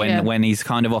suddenly when he's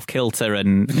kind of off kilter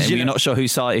and you're not sure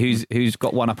who's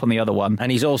got one up on the other one.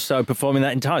 And he's also performing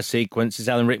that entire sequence as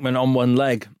Alan Rickman on one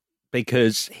leg,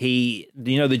 because the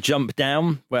jump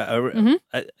down where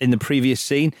in the previous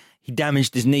scene, he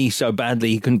damaged his knee so badly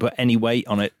he couldn't put any weight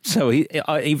on it. So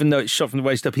even though it's shot from the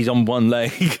waist up, he's on one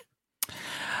leg.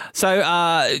 So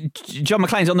John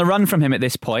McClane's on the run from him at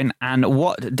this point, and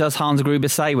what does Hans Gruber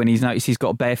say when he's noticed he's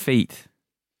got bare feet?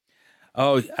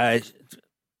 Oh,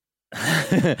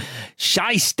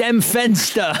 Scheiß dem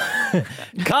Fenster.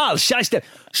 Karl, scheiß dem.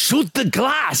 Shoot the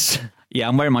glass. Yeah,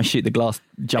 I'm wearing my shoot the glass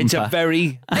jumper. It's a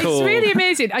very cool It's really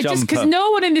amazing. Because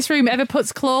no one in this room ever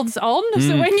puts clothes on.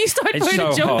 So when you start putting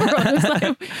a jumper on, it's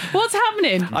like, what's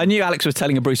happening? I knew Alex was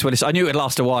telling a Bruce Willis. I knew it would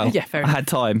last a while. Yeah, fair I had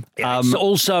time. It's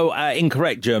also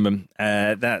incorrect German.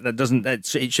 That doesn't. It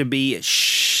should be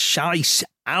Scheiß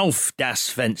auf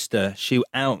das Fenster. Shoot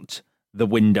out the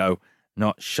window,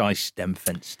 not Scheiß dem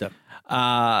Fenster.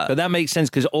 But that makes sense,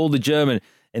 because all the German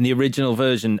in the original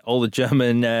version, all the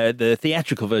German, the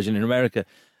theatrical version in America,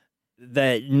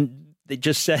 they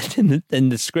just said in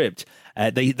the script,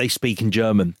 they speak in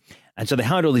German. And so they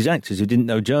hired all these actors who didn't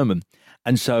know German.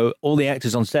 And so all the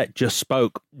actors on set just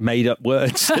spoke made-up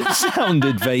words that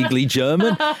sounded vaguely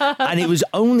German. And it was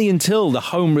only until the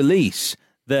home release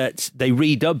that they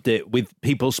redubbed it with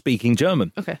people speaking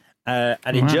German. Okay.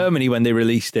 And in Germany, when they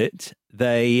released it,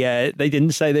 they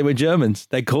didn't say they were Germans.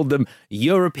 They called them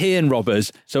European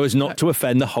robbers, so as not to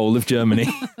offend the whole of Germany.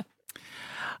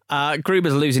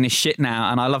 Gruber's losing his shit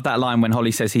now, and I love that line when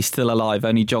Holly says he's still alive.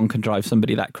 Only John can drive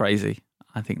somebody that crazy.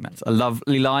 I think that's a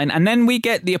lovely line. And then we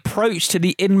get the approach to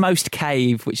the inmost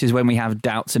cave, which is when we have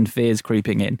doubts and fears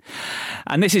creeping in.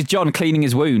 And this is John cleaning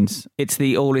his wounds. It's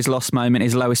the all is lost moment,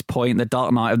 his lowest point, the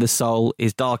dark night of the soul,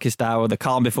 his darkest hour, the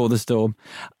calm before the storm.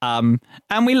 And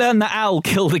we learn that Al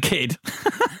killed a kid.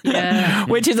 Yeah.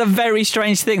 Which is a very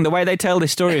strange thing. The way they tell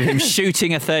this story of him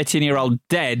shooting a 13-year-old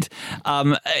dead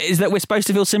is that we're supposed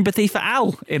to feel sympathy for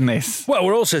Al in this. Well,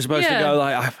 we're also supposed to go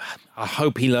like, I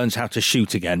hope he learns how to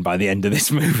shoot again by the end of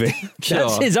this movie. Sure.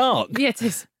 That's his arc. Yeah, it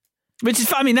is. Which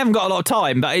is, I mean, they haven't got a lot of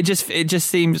time, but it just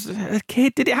seems, a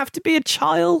kid, did it have to be a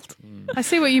child? I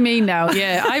see what you mean now.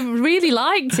 Yeah, I really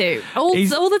liked it. All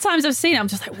the times I've seen it, I'm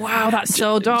just like, wow, that's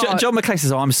so dark. John McClane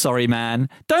says, I'm sorry, man.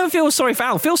 Don't feel sorry for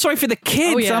Al. Feel sorry for the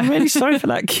kids. Oh, yeah. I'm really sorry for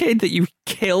that kid that you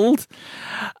killed.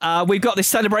 We've got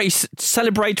this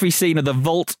celebratory scene of the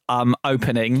vault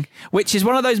opening, which is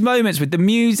one of those moments with the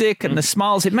music and the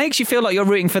smiles. It makes you feel like you're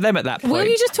rooting for them at that point. Will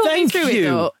you just talk me through it,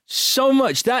 though? So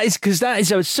much. That is because that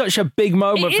is such a big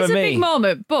moment for me. It is a big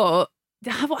moment, but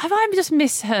have I just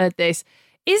misheard this?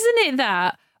 Isn't it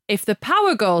that if the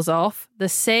power goes off, the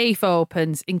safe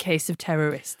opens in case of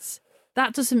terrorists?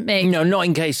 That doesn't make... No, not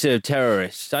in case of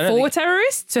terrorists.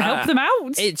 Terrorists? To help them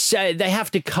out? It's they have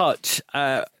to cut...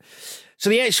 so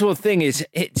the actual thing is,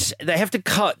 they have to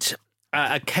cut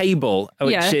a cable,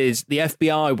 which is the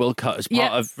FBI will cut as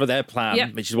part of for their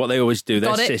plan, which is what they always do,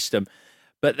 their system.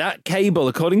 But that cable,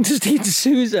 according to Steve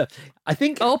D'Souza, I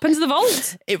think... opens the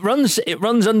vault. It runs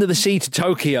under the sea to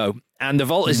Tokyo, and the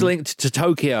vault is linked to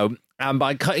Tokyo. And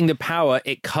by cutting the power,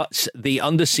 it cuts the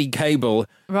undersea cable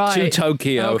to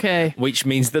Tokyo, which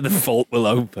means that the vault will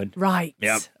open. Right.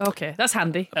 Yep. Okay, that's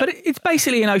handy. But it's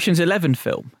basically an Ocean's 11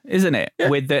 film, isn't it? Yeah.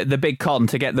 With the big con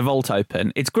to get the vault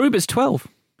open. It's Gruber's 12.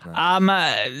 The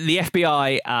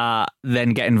FBI then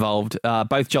get involved.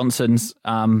 Both Johnsons,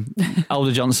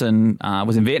 older Johnson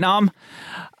was in Vietnam,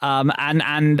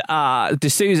 and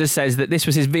D'Souza says that this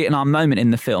was his Vietnam moment in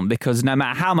the film because no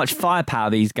matter how much firepower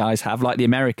these guys have, like the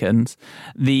Americans,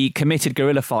 the committed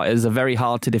guerrilla fighters are very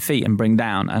hard to defeat and bring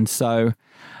down, and so.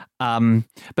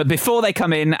 But before they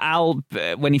come in, Al,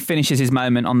 when he finishes his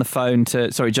moment on the phone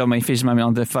John, when he finishes his moment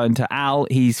on the phone to Al,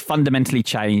 he's fundamentally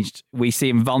changed. We see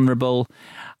him vulnerable.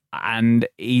 And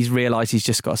he's realised he's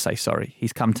just got to say sorry.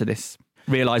 He's come to this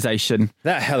realisation.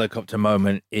 That helicopter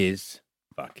moment is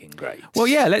fucking great. Well,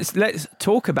 yeah, let's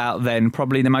talk about then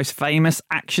probably the most famous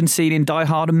action scene in Die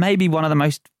Hard and maybe one of the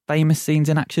most famous scenes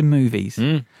in action movies.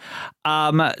 So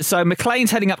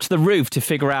McClane's heading up to the roof to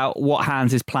figure out what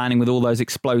Hans is planning with all those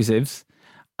explosives.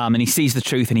 And he sees the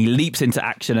truth and he leaps into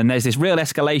action. And there's this real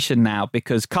escalation now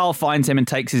because Carl finds him and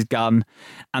takes his gun.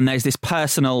 And there's this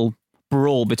personal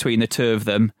brawl between the two of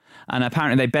them. And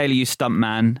apparently they barely use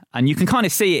stuntman. And you can kind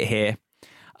of see it here.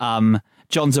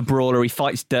 John's a brawler. He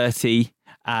fights dirty.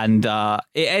 And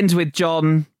it ends with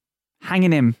John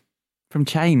hanging him from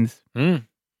chains.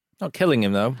 Not killing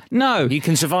him, though. No. You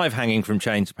can survive hanging from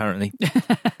chains, apparently.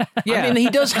 Yeah. I mean, he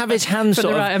does have his hands for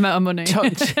sort the right amount of money.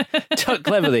 tucked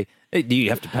cleverly. You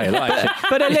have to pay a lot.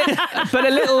 but a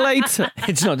little later.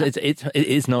 It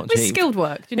is not cheap. It's skilled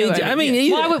work. Do you know what I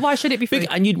mean? Why should it be free?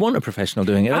 And you'd want a professional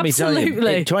doing it. Absolutely. Let me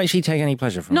tell you, to actually take any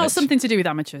pleasure from it. Not something to do with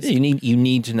amateurs. You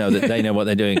need to know that they know what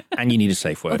they're doing, and you need a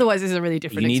safe word. Otherwise, it's a really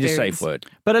different experience. You need experience. a safe word.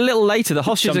 But a little later, the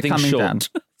hostages are coming short. down.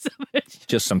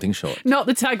 Just something short. Not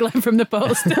the tagline from the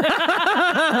Post.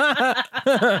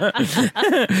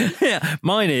 Yeah,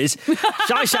 mine is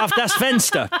Scheiß auf das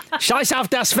Fenster. Scheiß auf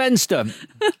das Fenster.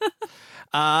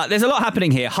 There's a lot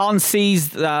happening here. Hans sees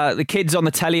the kids on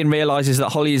the telly and realises that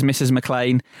Holly is Mrs.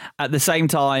 McClane at the same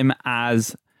time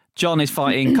as John is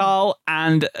fighting Carl,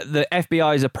 and the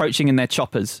FBI is approaching in their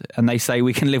choppers, and they say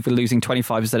we can live with losing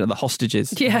 25% of the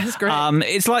hostages. Yeah, that's great.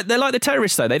 It's like they're like the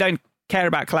terrorists, though. They don't care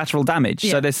about collateral damage,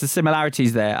 so there's the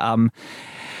similarities there.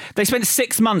 They spent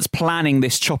 6 months planning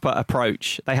this chopper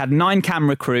approach. They had 9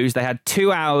 camera crews. They had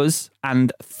 2 hours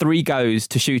and 3 goes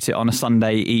to shoot it on a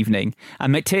Sunday evening.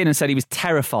 And McTiernan said he was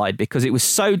terrified because it was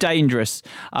so dangerous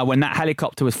when that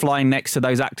helicopter was flying next to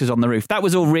those actors on the roof. That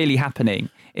was all really happening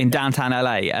in downtown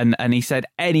LA. And he said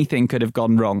anything could have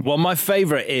gone wrong. Well, my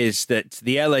favourite is that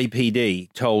the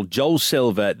LAPD told Joel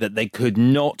Silver that they could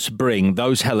not bring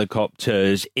those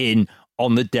helicopters in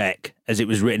on the deck, as it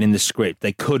was written in the script.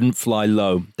 They couldn't fly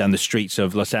low down the streets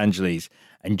of Los Angeles.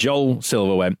 And Joel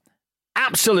Silver went,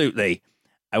 absolutely.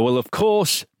 I will, of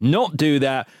course, not do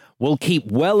that. We'll keep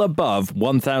well above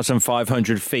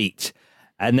 1,500 feet.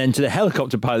 And then to the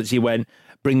helicopter pilots, he went,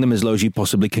 bring them as low as you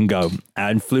possibly can go,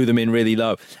 and flew them in really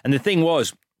low. And the thing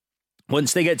was,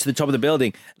 once they get to the top of the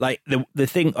building, like the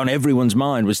thing on everyone's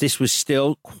mind was this was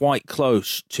still quite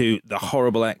close to the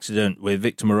horrible accident with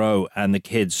Victor Moreau and the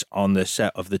kids on the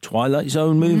set of the Twilight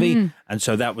Zone movie. And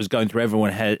so that was going through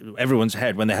everyone's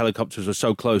head when the helicopters were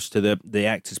so close to the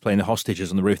actors playing the hostages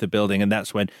on the roof of the building. And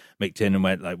that's when McTiernan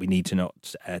went, like, we need to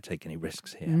not take any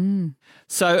risks here.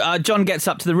 So John gets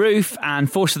up to the roof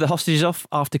and forces the hostages off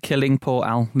after killing poor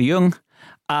Al Leung.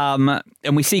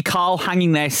 And we see Carl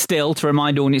hanging there still to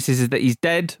remind audiences that he's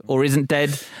dead or isn't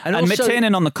dead. And also,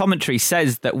 McTiernan on the commentary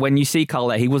says that when you see Carl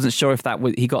there, he wasn't sure if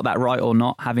he got that right or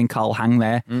not, having Carl hang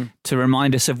there to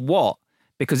remind us of what?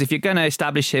 Because if you're going to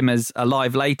establish him as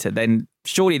alive later, then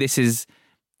surely this is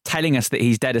telling us that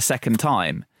he's dead a second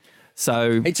time.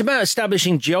 So it's about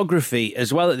establishing geography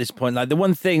as well at this point. Like the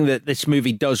one thing that this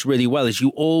movie does really well is you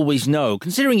always know,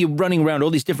 considering you're running around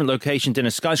all these different locations in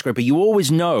a skyscraper, you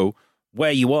always know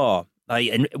where you are.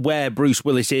 And where Bruce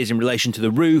Willis is in relation to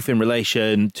the roof, in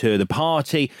relation to the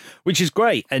party, which is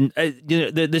great. And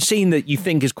the scene that you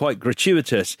think is quite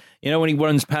gratuitous, when he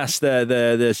runs past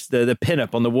the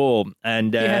pin-up on the wall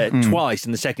and twice,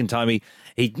 and the second time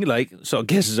he like sort of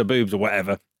kisses her boobs or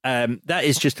whatever. That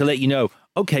is just to let you know,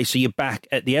 okay, so you're back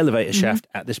at the elevator shaft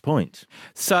at this point.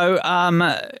 So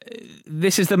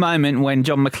this is the moment when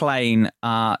John McClane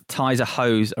ties a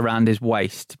hose around his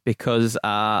waist because the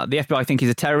FBI think he's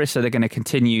a terrorist, so they're going to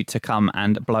continue to come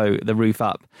and blow the roof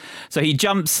up. So he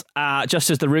jumps just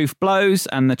as the roof blows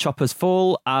and the choppers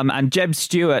fall. And Jeb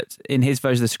Stewart, in his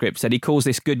version of the script, said he calls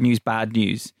this good news, bad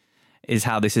news, is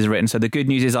how this is written. So the good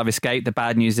news is I've escaped. The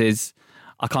bad news is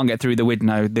I can't get through the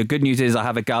window. The good news is I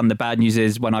have a gun. The bad news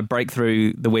is when I break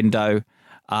through the window,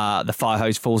 the fire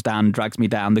hose falls down and drags me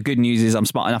down. The good news is I'm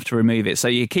smart enough to remove it. So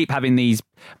you keep having these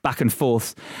back and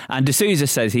forths. And D'Souza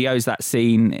says he owes that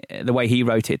scene, the way he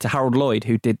wrote it, to Harold Lloyd,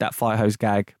 who did that fire hose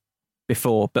gag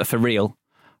before, but for real,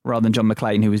 rather than John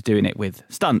McClane, who was doing it with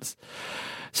stunts.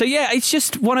 So, yeah, it's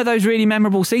just one of those really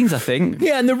memorable scenes, I think.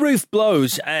 Yeah, and the roof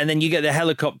blows, and then you get the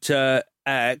helicopter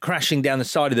crashing down the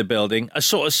side of the building. A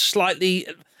sort of slightly...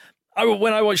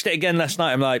 when I watched it again last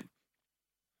night, I'm like,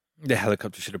 the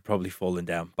helicopter should have probably fallen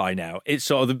down by now. It's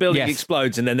sort of the building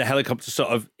explodes, and then the helicopter sort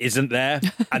of isn't there.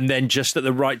 And then just at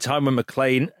the right time when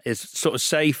McClane is sort of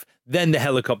safe, then the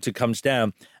helicopter comes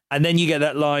down. And then you get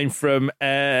that line from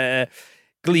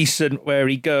Gleason where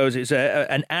he goes, it's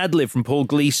an ad-lib from Paul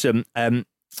Gleason,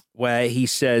 where he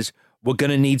says, we're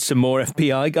going to need some more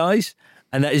FBI guys.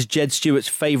 And that is Jed Stewart's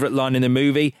favourite line in the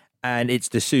movie, and it's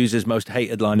D'Souza's most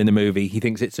hated line in the movie. He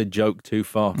thinks it's a joke too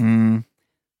far.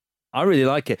 I really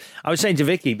like it. I was saying to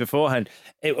Vicky beforehand,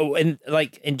 in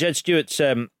Jed Stewart's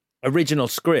original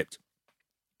script,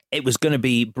 it was going to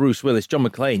be Bruce Willis, John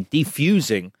McClane,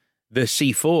 defusing the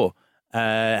C4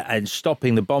 and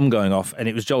stopping the bomb going off. And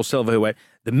it was Joel Silver who went,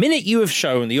 the minute you have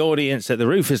shown the audience that the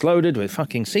roof is loaded with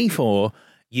fucking C4,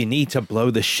 you need to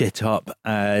blow the shit up.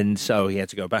 And so he had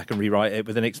to go back and rewrite it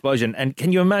with an explosion. And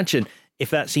can you imagine if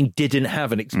that scene didn't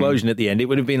have an explosion at the end? It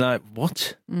would have been like,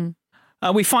 what?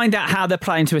 We find out how they're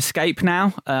planning to escape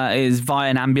now is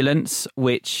via an ambulance,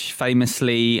 which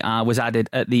famously was added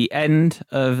at the end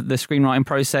of the screenwriting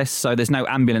process. So there's no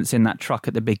ambulance in that truck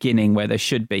at the beginning where there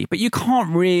should be. But you can't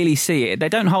really see it. They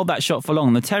don't hold that shot for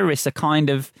long. The terrorists are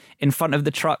kind of in front of the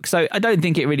truck. So I don't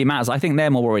think it really matters. I think they're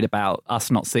more worried about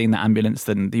us not seeing that ambulance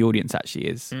than the audience actually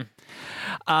is.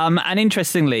 And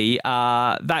interestingly,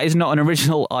 that is not an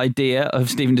original idea of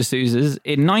Stephen D'Souza's.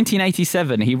 In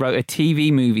 1987, he wrote a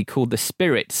TV movie called The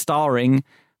Spirit, starring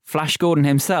Flash Gordon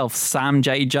himself, Sam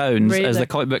J. Jones, as the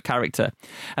comic book character.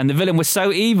 And the villain was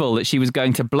so evil that she was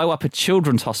going to blow up a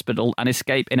children's hospital and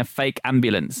escape in a fake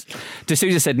ambulance.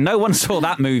 D'Souza said, no one saw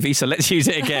that movie, so let's use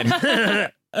it again.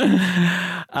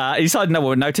 He decided no one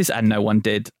would notice, and no one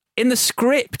did. In the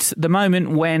script, the moment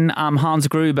when Hans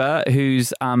Gruber,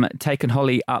 who's taken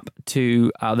Holly up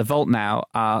to the vault now,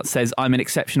 says, I'm an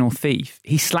exceptional thief,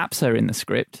 he slaps her in the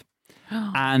script.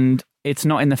 And it's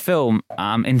not in the film.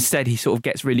 Instead, he sort of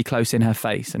gets really close in her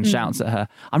face and shouts at her.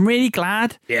 I'm really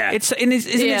glad. Yeah. Isn't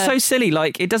it so silly?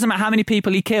 Like, it doesn't matter how many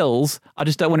people he kills. I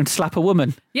just don't want him to slap a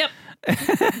woman. Yep.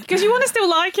 Because you want to still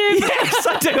like him. Yes,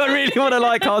 I do. I really want to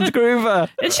like Hans Gruber.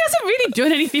 And she hasn't really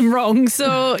done anything wrong,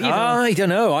 so, you know. I don't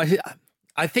know.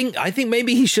 I think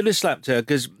maybe he should have slapped her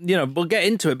because, we'll get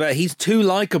into it, but he's too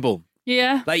likable.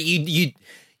 Yeah. Like,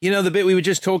 you know the bit we were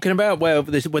just talking about where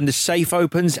when the safe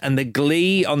opens and the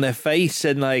glee on their face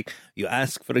and like, you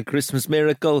ask for a Christmas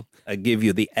miracle, I give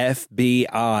you the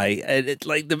FBI. And it's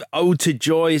like the Ode to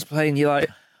Joy is playing. You're like,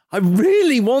 I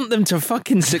really want them to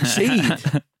fucking succeed.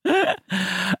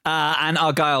 And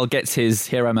Argyle gets his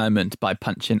hero moment by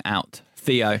punching out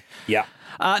Theo. Yeah.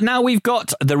 Now we've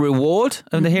got the reward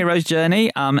of the hero's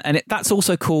journey, and that's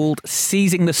also called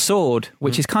seizing the sword,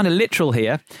 which is kind of literal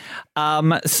here.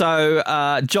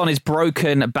 So John is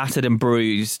broken, battered and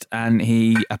bruised, and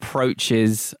he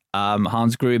approaches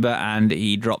Hans Gruber and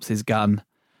he drops his gun.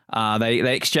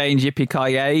 They exchange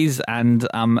yippee-ki-yays, and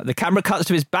the camera cuts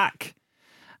to his back,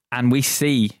 and we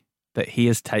see that he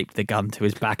has taped the gun to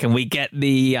his back, and we get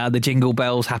the jingle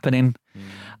bells happening.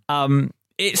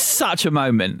 It's such a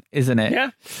moment, isn't it?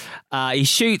 Yeah. He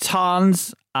shoots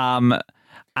Hans and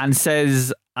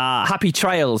says, happy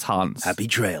trails, Hans. Happy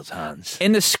trails, Hans.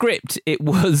 In the script, it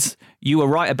was, you were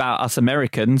right about us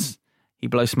Americans. he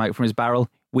blows smoke from his barrel.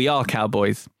 We are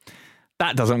cowboys.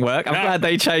 That doesn't work. I'm glad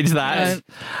they changed that.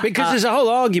 Because there's a whole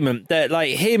argument that,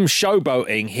 like, him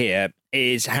showboating here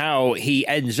is how he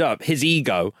ends up, his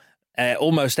ego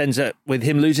almost ends up with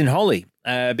him losing Holly.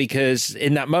 Because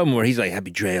in that moment where he's like,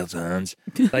 happy trails, Hans,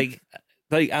 like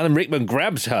Alan Rickman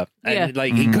grabs her. And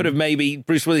he could have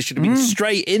Bruce Willis should have been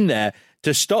straight in there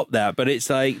to stop that. But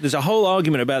it's like, there's a whole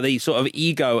argument about the sort of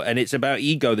ego, and it's about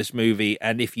ego, this movie.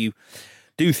 And if you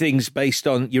do things based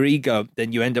on your ego,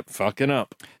 then you end up fucking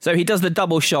up. So he does the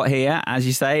double shot here, as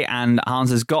you say, and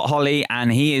Hans has got Holly,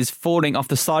 and he is falling off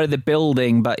the side of the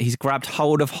building, but he's grabbed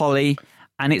hold of Holly,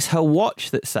 and it's her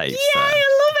watch that saves her. I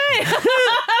love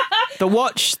it. The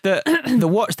watch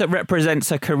that represents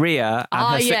her career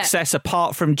and her success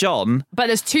apart from John. But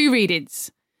there's two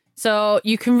readings. So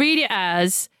you can read it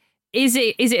as, is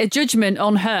it a judgment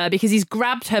on her because he's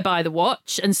grabbed her by the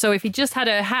watch? And so if he just had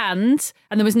her hand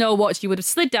and there was no watch, he would have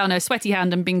slid down her sweaty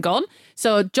hand and been gone.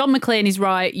 So John McClane is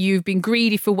right. You've been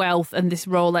greedy for wealth, and this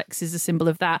Rolex is a symbol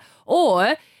of that.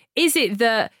 Or is it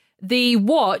that the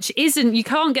watch you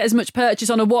can't get as much purchase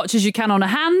on a watch as you can on a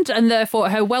hand, and therefore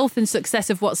her wealth and success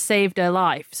of what saved her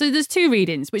life? So there's two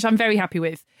readings, which I'm very happy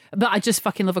with. But I just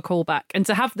fucking love a callback, and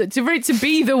for it to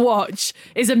be the watch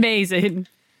is amazing.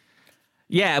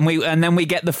 Yeah, and then we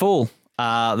get the fall,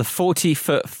 the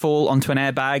 40-foot fall onto an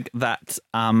airbag that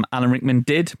Alan Rickman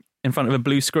did in front of a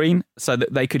blue screen, so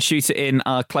that they could shoot it in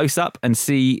close up and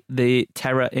see the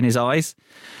terror in his eyes.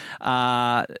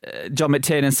 John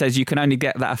McTiernan says you can only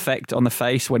get that effect on the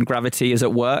face when gravity is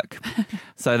at work.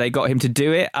 So they got him to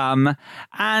do it. And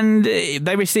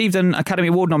they received an Academy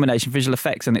Award nomination for visual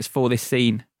effects, and it's for this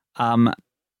scene.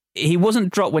 He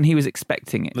wasn't dropped when he was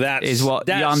expecting it, is what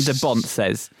Jan de Bont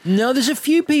says. No, there's a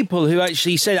few people who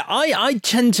actually say that. I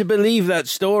tend to believe that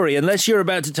story, unless you're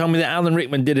about to tell me that Alan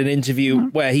Rickman did an interview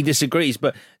where he disagrees.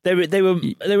 But they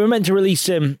were meant to release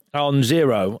him on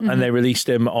 0, and they released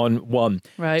him on 1.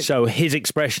 Right. So his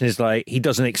expression is like he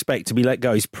doesn't expect to be let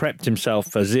go. He's prepped himself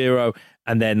for 0.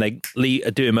 And then they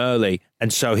do him early.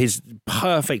 And so his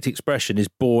perfect expression is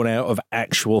born out of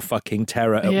actual fucking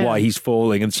terror at why he's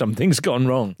falling and something's gone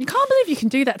wrong. You can't believe you can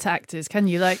do that to actors, can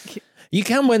you? Like, you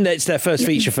can when it's their first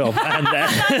feature film and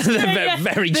they're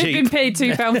very cheap. They've been paid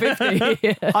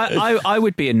 £2.50. I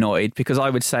would be annoyed because I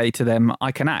would say to them,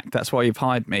 I can act. That's why you've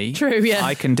hired me. True, yeah.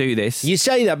 I can do this. You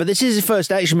say that, but this is his first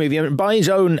action movie. I mean, by his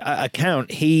own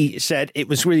account, he said it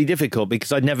was really difficult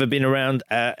because I'd never been around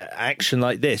action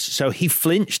like this. So he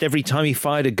flinched every time he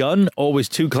fired a gun or was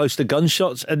too close to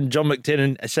gunshots. And John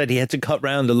McTiernan said he had to cut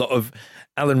round a lot of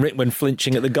Alan Rickman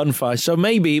flinching at the gunfire. So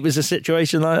maybe it was a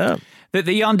situation like that.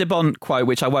 The Jan de Bont quote,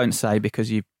 which I won't say because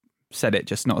you said it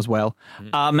just not as well,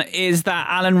 is that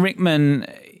Alan Rickman,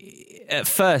 at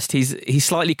first, he's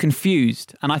slightly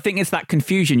confused. And I think it's that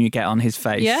confusion you get on his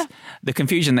face. Yeah. The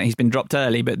confusion that he's been dropped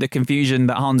early, but the confusion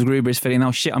that Hans Gruber is feeling,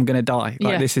 oh shit, I'm going to die.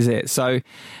 This is it. So,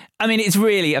 I mean, it's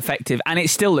really effective and it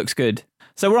still looks good.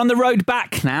 So we're on the road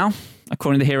back now,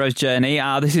 according to the hero's journey.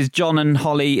 This is John and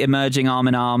Holly emerging arm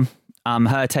in arm,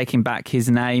 her taking back his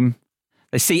name.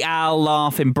 They see Al,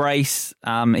 laugh, embrace.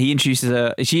 She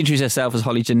introduces herself as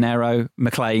Holly Gennaro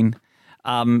McClane.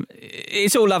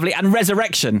 It's all lovely. And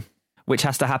resurrection, which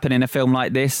has to happen in a film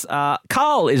like this.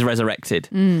 Carl is resurrected.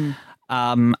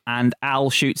 And Al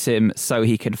shoots him so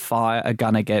he can fire a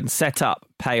gun again. Set up,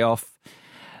 payoff.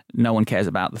 No one cares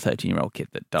about the 13-year-old kid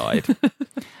that died.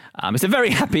 It's a very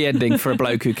happy ending for a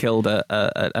bloke who killed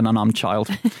an unarmed child.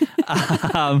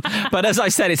 But as I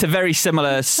said, it's a very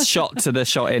similar shot to the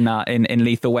shot in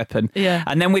Lethal Weapon. Yeah.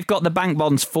 And then we've got the bank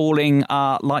bonds falling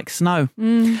like snow.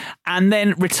 And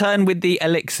then Return with the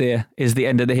Elixir is the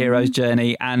end of the hero's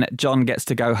journey, and John gets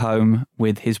to go home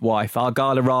with his wife.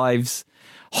 Argyle arrives.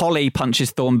 Holly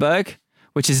punches Thornburg,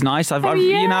 which is nice. I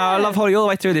love Holly all the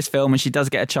way through this film, and she does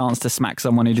get a chance to smack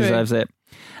someone who deserves it.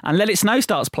 And Let It Snow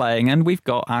starts playing, and we've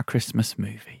got our Christmas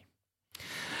movie.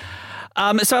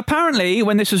 So apparently,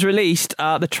 when this was released,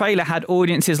 the trailer had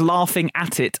audiences laughing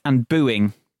at it and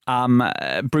booing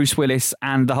Bruce Willis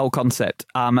and the whole concept.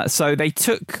 So they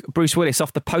took Bruce Willis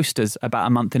off the posters about a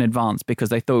month in advance because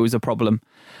they thought it was a problem.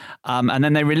 And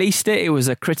then they released it. It was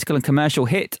a critical and commercial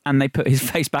hit, and they put his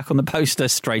face back on the poster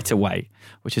straight away,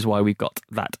 which is why we got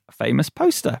that famous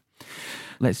poster.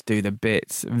 Let's do the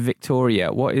bits.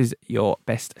 Victoria, what is your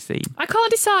best scene? I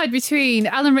can't decide between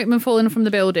Alan Rickman falling from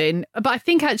the building, but I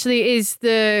think actually it is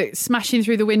the smashing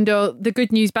through the window, the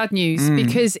good news, bad news,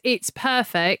 because it's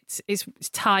perfect. It's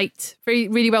tight, very,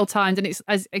 really well timed, and it's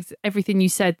as everything you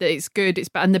said, that it's good.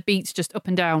 And the beats just up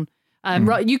and down.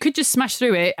 Right, you could just smash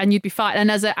through it and you'd be fine.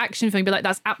 And as an action film, you'd be like,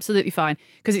 that's absolutely fine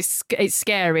because it's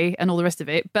scary and all the rest of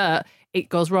it. But it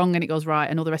goes wrong and it goes right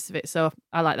and all the rest of it. So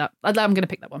I like that. I'm going to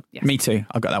pick that one. Yes. Me too.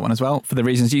 I've got that one as well for the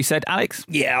reasons you said, Alex.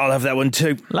 Yeah, I'll have that one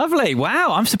too. Lovely.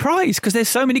 Wow, I'm surprised because there's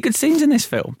so many good scenes in this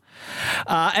film.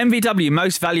 MVW,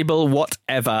 most valuable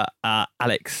whatever,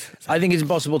 Alex. I think it's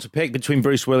impossible to pick between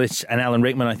Bruce Willis and Alan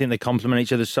Rickman. I think they complement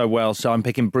each other so well. So I'm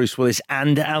picking Bruce Willis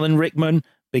and Alan Rickman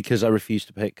because I refuse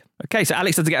to pick. Okay, so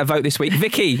Alex doesn't get a vote this week.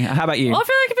 Vicky, how about you? I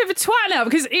feel like a bit of a twat now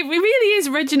because it really is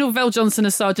Reginald VelJohnson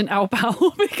as Sergeant Al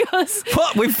Powell because...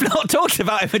 What? We've not talked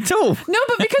about him at all. No,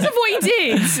 but because of what he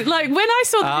did. Like, when I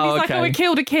saw that he's okay. like, we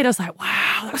killed a kid, I was like,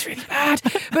 wow, that was really bad.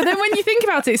 But then when you think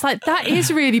about it, it's like, that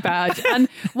is really bad. And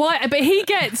why? But he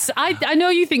gets... I know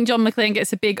you think John McClane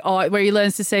gets a big art where he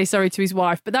learns to say sorry to his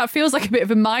wife, but that feels like a bit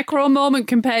of a micro moment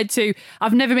compared to,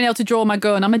 I've never been able to draw my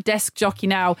gun, I'm a desk jockey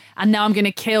now, and now I'm going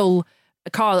to kill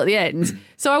Carl at the end.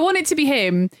 So I want it to be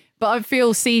him, but I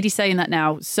feel seedy saying that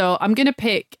now. So I'm going to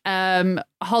pick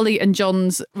Holly and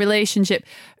John's relationship.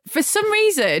 For some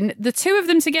reason, the two of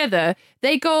them together,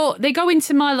 they go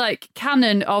into my like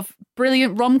canon of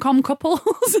brilliant rom-com couples.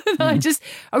 I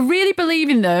really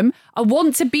believe in them. I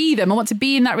want to be them. I want to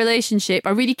be in that relationship. I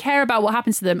really care about what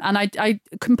happens to them. And I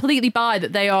completely buy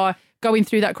that they are going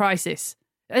through that crisis.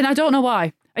 And I don't know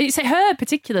why. I say her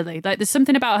particularly. Like, there's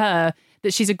something about her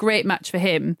that she's a great match for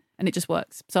him, and it just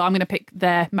works. So I'm going to pick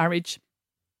their marriage.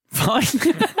 Fine.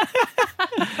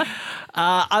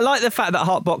 I like the fact that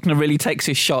Hart Bochner really takes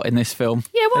his shot in this film.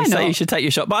 Yeah, why they not? say you should take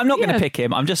your shot, but I'm not going to pick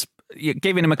him. I'm just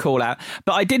giving him a call out.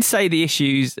 But I did say the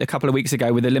issues a couple of weeks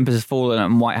ago with Olympus Has Fallen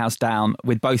and White House Down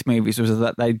with both movies was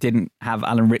that they didn't have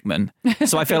Alan Rickman.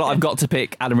 So I feel like I've got to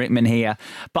pick Alan Rickman here.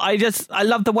 But I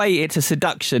love the way it's a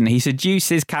seduction. He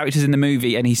seduces characters in the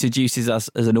movie and he seduces us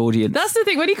as an audience. That's the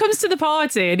thing. When he comes to the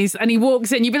party and he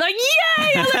walks in, you'd be like,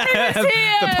 yay, Alan Rickman's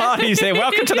here! The party's here.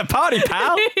 Welcome to the party,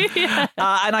 pal. Yeah.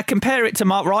 And I compare it to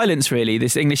Mark Rylance, really,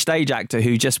 this English stage actor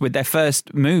who just with their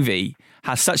first movie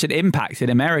has such an impact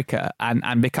in America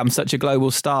and becomes such a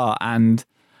global star. And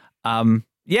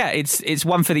it's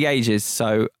one for the ages.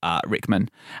 So Rickman.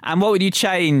 And what would you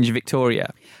change,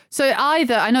 Victoria? So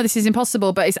either, I know this is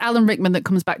impossible, but it's Alan Rickman that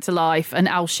comes back to life and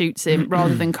Al shoots him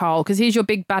rather than Carl because he's your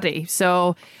big baddie.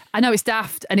 So I know it's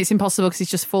daft and it's impossible because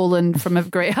he's just fallen from a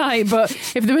great height. But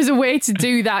if there was a way to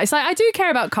do that, it's like, I do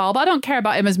care about Carl, but I don't care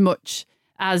about him as much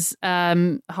as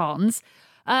Hans.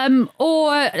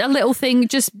 Or a little thing,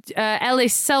 just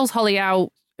Ellis sells Holly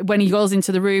out when he goes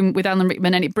into the room with Alan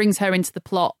Rickman and it brings her into the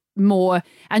plot more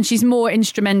and she's more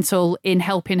instrumental in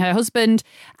helping her husband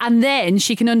and then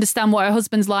she can understand what her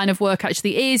husband's line of work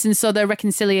actually is and so their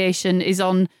reconciliation is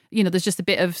on, there's just a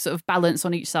bit of sort of balance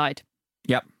on each side.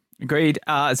 Yep, agreed.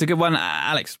 It's a good one.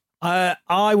 Alex?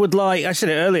 I would like, I said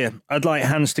it earlier, I'd like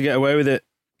Hans to get away with it.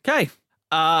 Okay.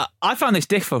 I found this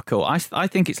difficult. I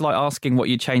think it's like asking what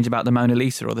you'd change about the Mona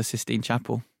Lisa or the Sistine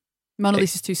Chapel. Mona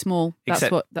Lisa's too small.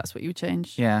 That's what you would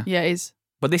change. Yeah. Yeah, it is.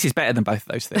 But this is better than both of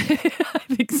those things.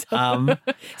 I think so.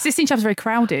 Sistine Chapel's very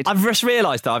crowded. I've just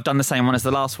realised that I've done the same one as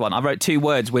the last one. I wrote 2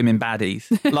 words, women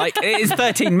baddies. Like, it is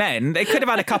 13 men. They could have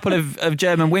had a couple of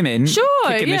German women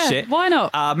kicking this shit. Why not?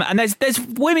 And there's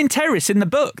women terrorists in the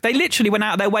book. They literally went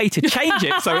out of their way to change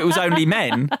it so it was only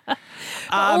men.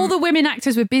 All the women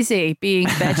actors were busy being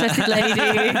bare-chested lady.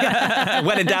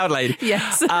 Well-endowed lady.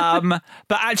 Yes. But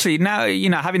actually, now,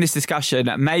 having this discussion,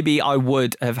 maybe I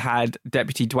would have had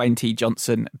Deputy Dwayne T.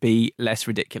 Johnson be less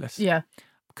ridiculous. Yeah.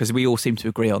 Because we all seem to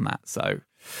agree on that. So,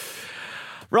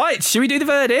 right, should we do the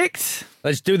verdict?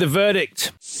 Let's do the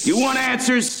verdict. You want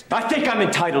answers? I think I'm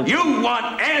entitled. You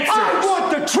want answers? I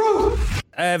want the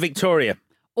truth! Victoria.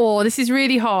 Oh, this is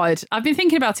really hard. I've been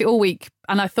thinking about it all week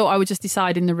and I thought I would just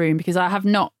decide in the room because I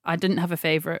didn't have a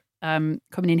favourite coming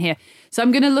in here. So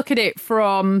I'm going to look at it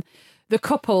from the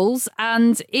couples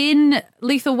and in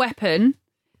Lethal Weapon,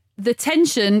 the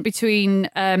tension between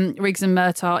Riggs and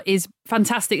Murtaugh is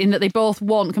fantastic in that they both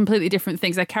want completely different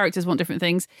things. Their characters want different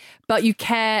things, but you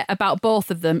care about both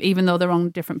of them, even though they're on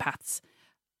different paths.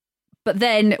 But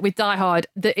then with Die Hard,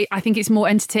 I think it's more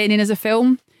entertaining as a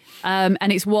film, and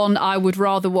it's one I would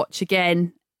rather watch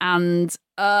again. And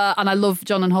I love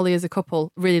John and Holly as a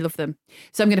couple. Really love them.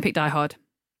 So I'm going to pick Die Hard.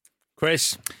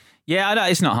 Chris? Yeah, I know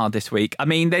it's not hard this week. I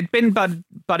mean, there'd been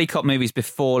buddy cop movies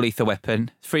before Lethal Weapon.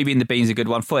 Freebie and the Bean's a good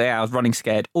one. 48 Hours, Running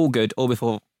Scared, all good, all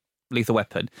before Lethal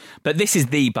Weapon. But this is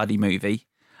the buddy movie.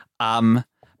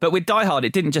 But with Die Hard,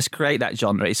 it didn't just create that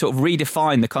genre. It sort of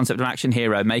redefined the concept of an action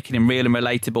hero, making him real and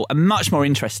relatable and much more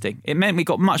interesting. It meant we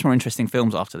got much more interesting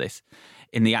films after this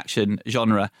in the action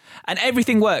genre. And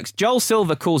everything works. Joel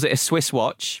Silver calls it a Swiss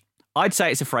watch. I'd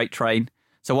say it's a freight train.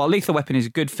 So while Lethal Weapon is a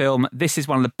good film, this is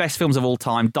one of the best films of all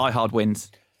time. Die Hard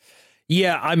wins.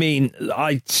 Yeah, I mean,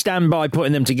 I stand by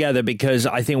putting them together because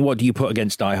I think what do you put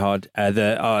against Die Hard?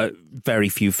 There are very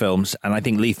few films, and I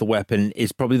think Lethal Weapon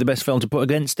is probably the best film to put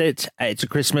against it. It's a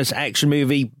Christmas action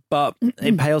movie, but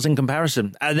it pales in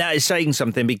comparison. And that is saying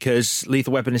something because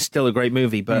Lethal Weapon is still a great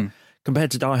movie, but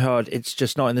compared to Die Hard, it's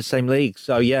just not in the same league.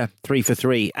 So yeah, 3 for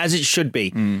 3, as it should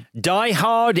be. Die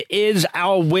Hard is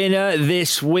our winner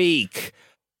this week.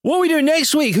 What are we doing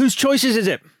next week? Whose choices is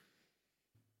it?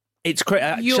 It's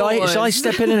shall I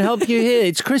step in and help you here?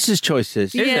 It's Chris's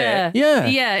choices. Yeah. It? Yeah.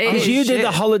 Yeah, it Because is. you did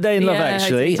The Holiday in Love,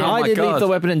 actually. I did God. Lethal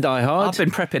Weapon and Die Hard. I've been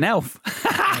prepping Elf.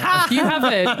 You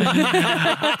haven't.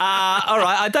 All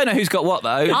right, I don't know who's got what, though.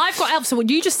 I've got Elf, so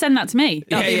you just send that to me.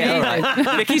 Yeah, all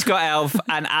right. Vicky's got Elf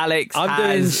and Alex I'm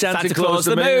doing has Santa Claus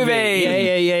the movie.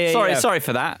 Yeah. Sorry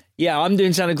for that. Yeah, I'm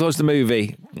doing Santa Claus the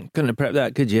movie. Couldn't have prepped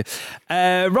that, could you?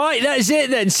 Right, that's it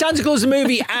then. Santa Claus the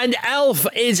movie and Elf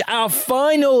is our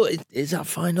final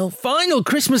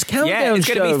Christmas countdown Yeah, it's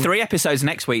show. going to be 3 episodes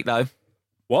next week, though.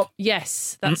 What?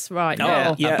 Yes, that's right.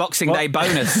 A Boxing Day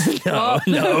bonus. No.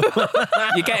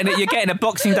 You're getting a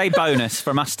Boxing Day bonus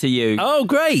from us to you. Oh,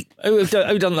 great. Who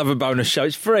doesn't love a bonus show?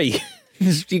 It's free.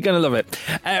 You're going to love it.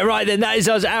 Right, then, that is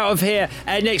us out of here.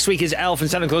 Next week is Elf and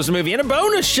Santa Claus the movie and a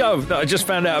bonus show that I just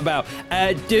found out about.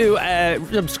 Do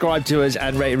subscribe to us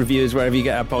and rate and review us wherever you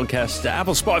get our podcast,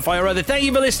 Apple, Spotify, or other. Thank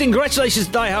you for listening. Congratulations,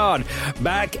 Die Hard.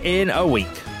 Back in a week.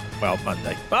 Well,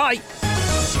 Monday. Bye.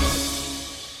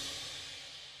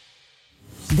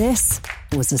 This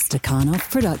was a Stakhanov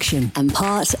production and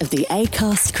part of the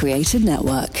Acast Creative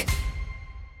Network.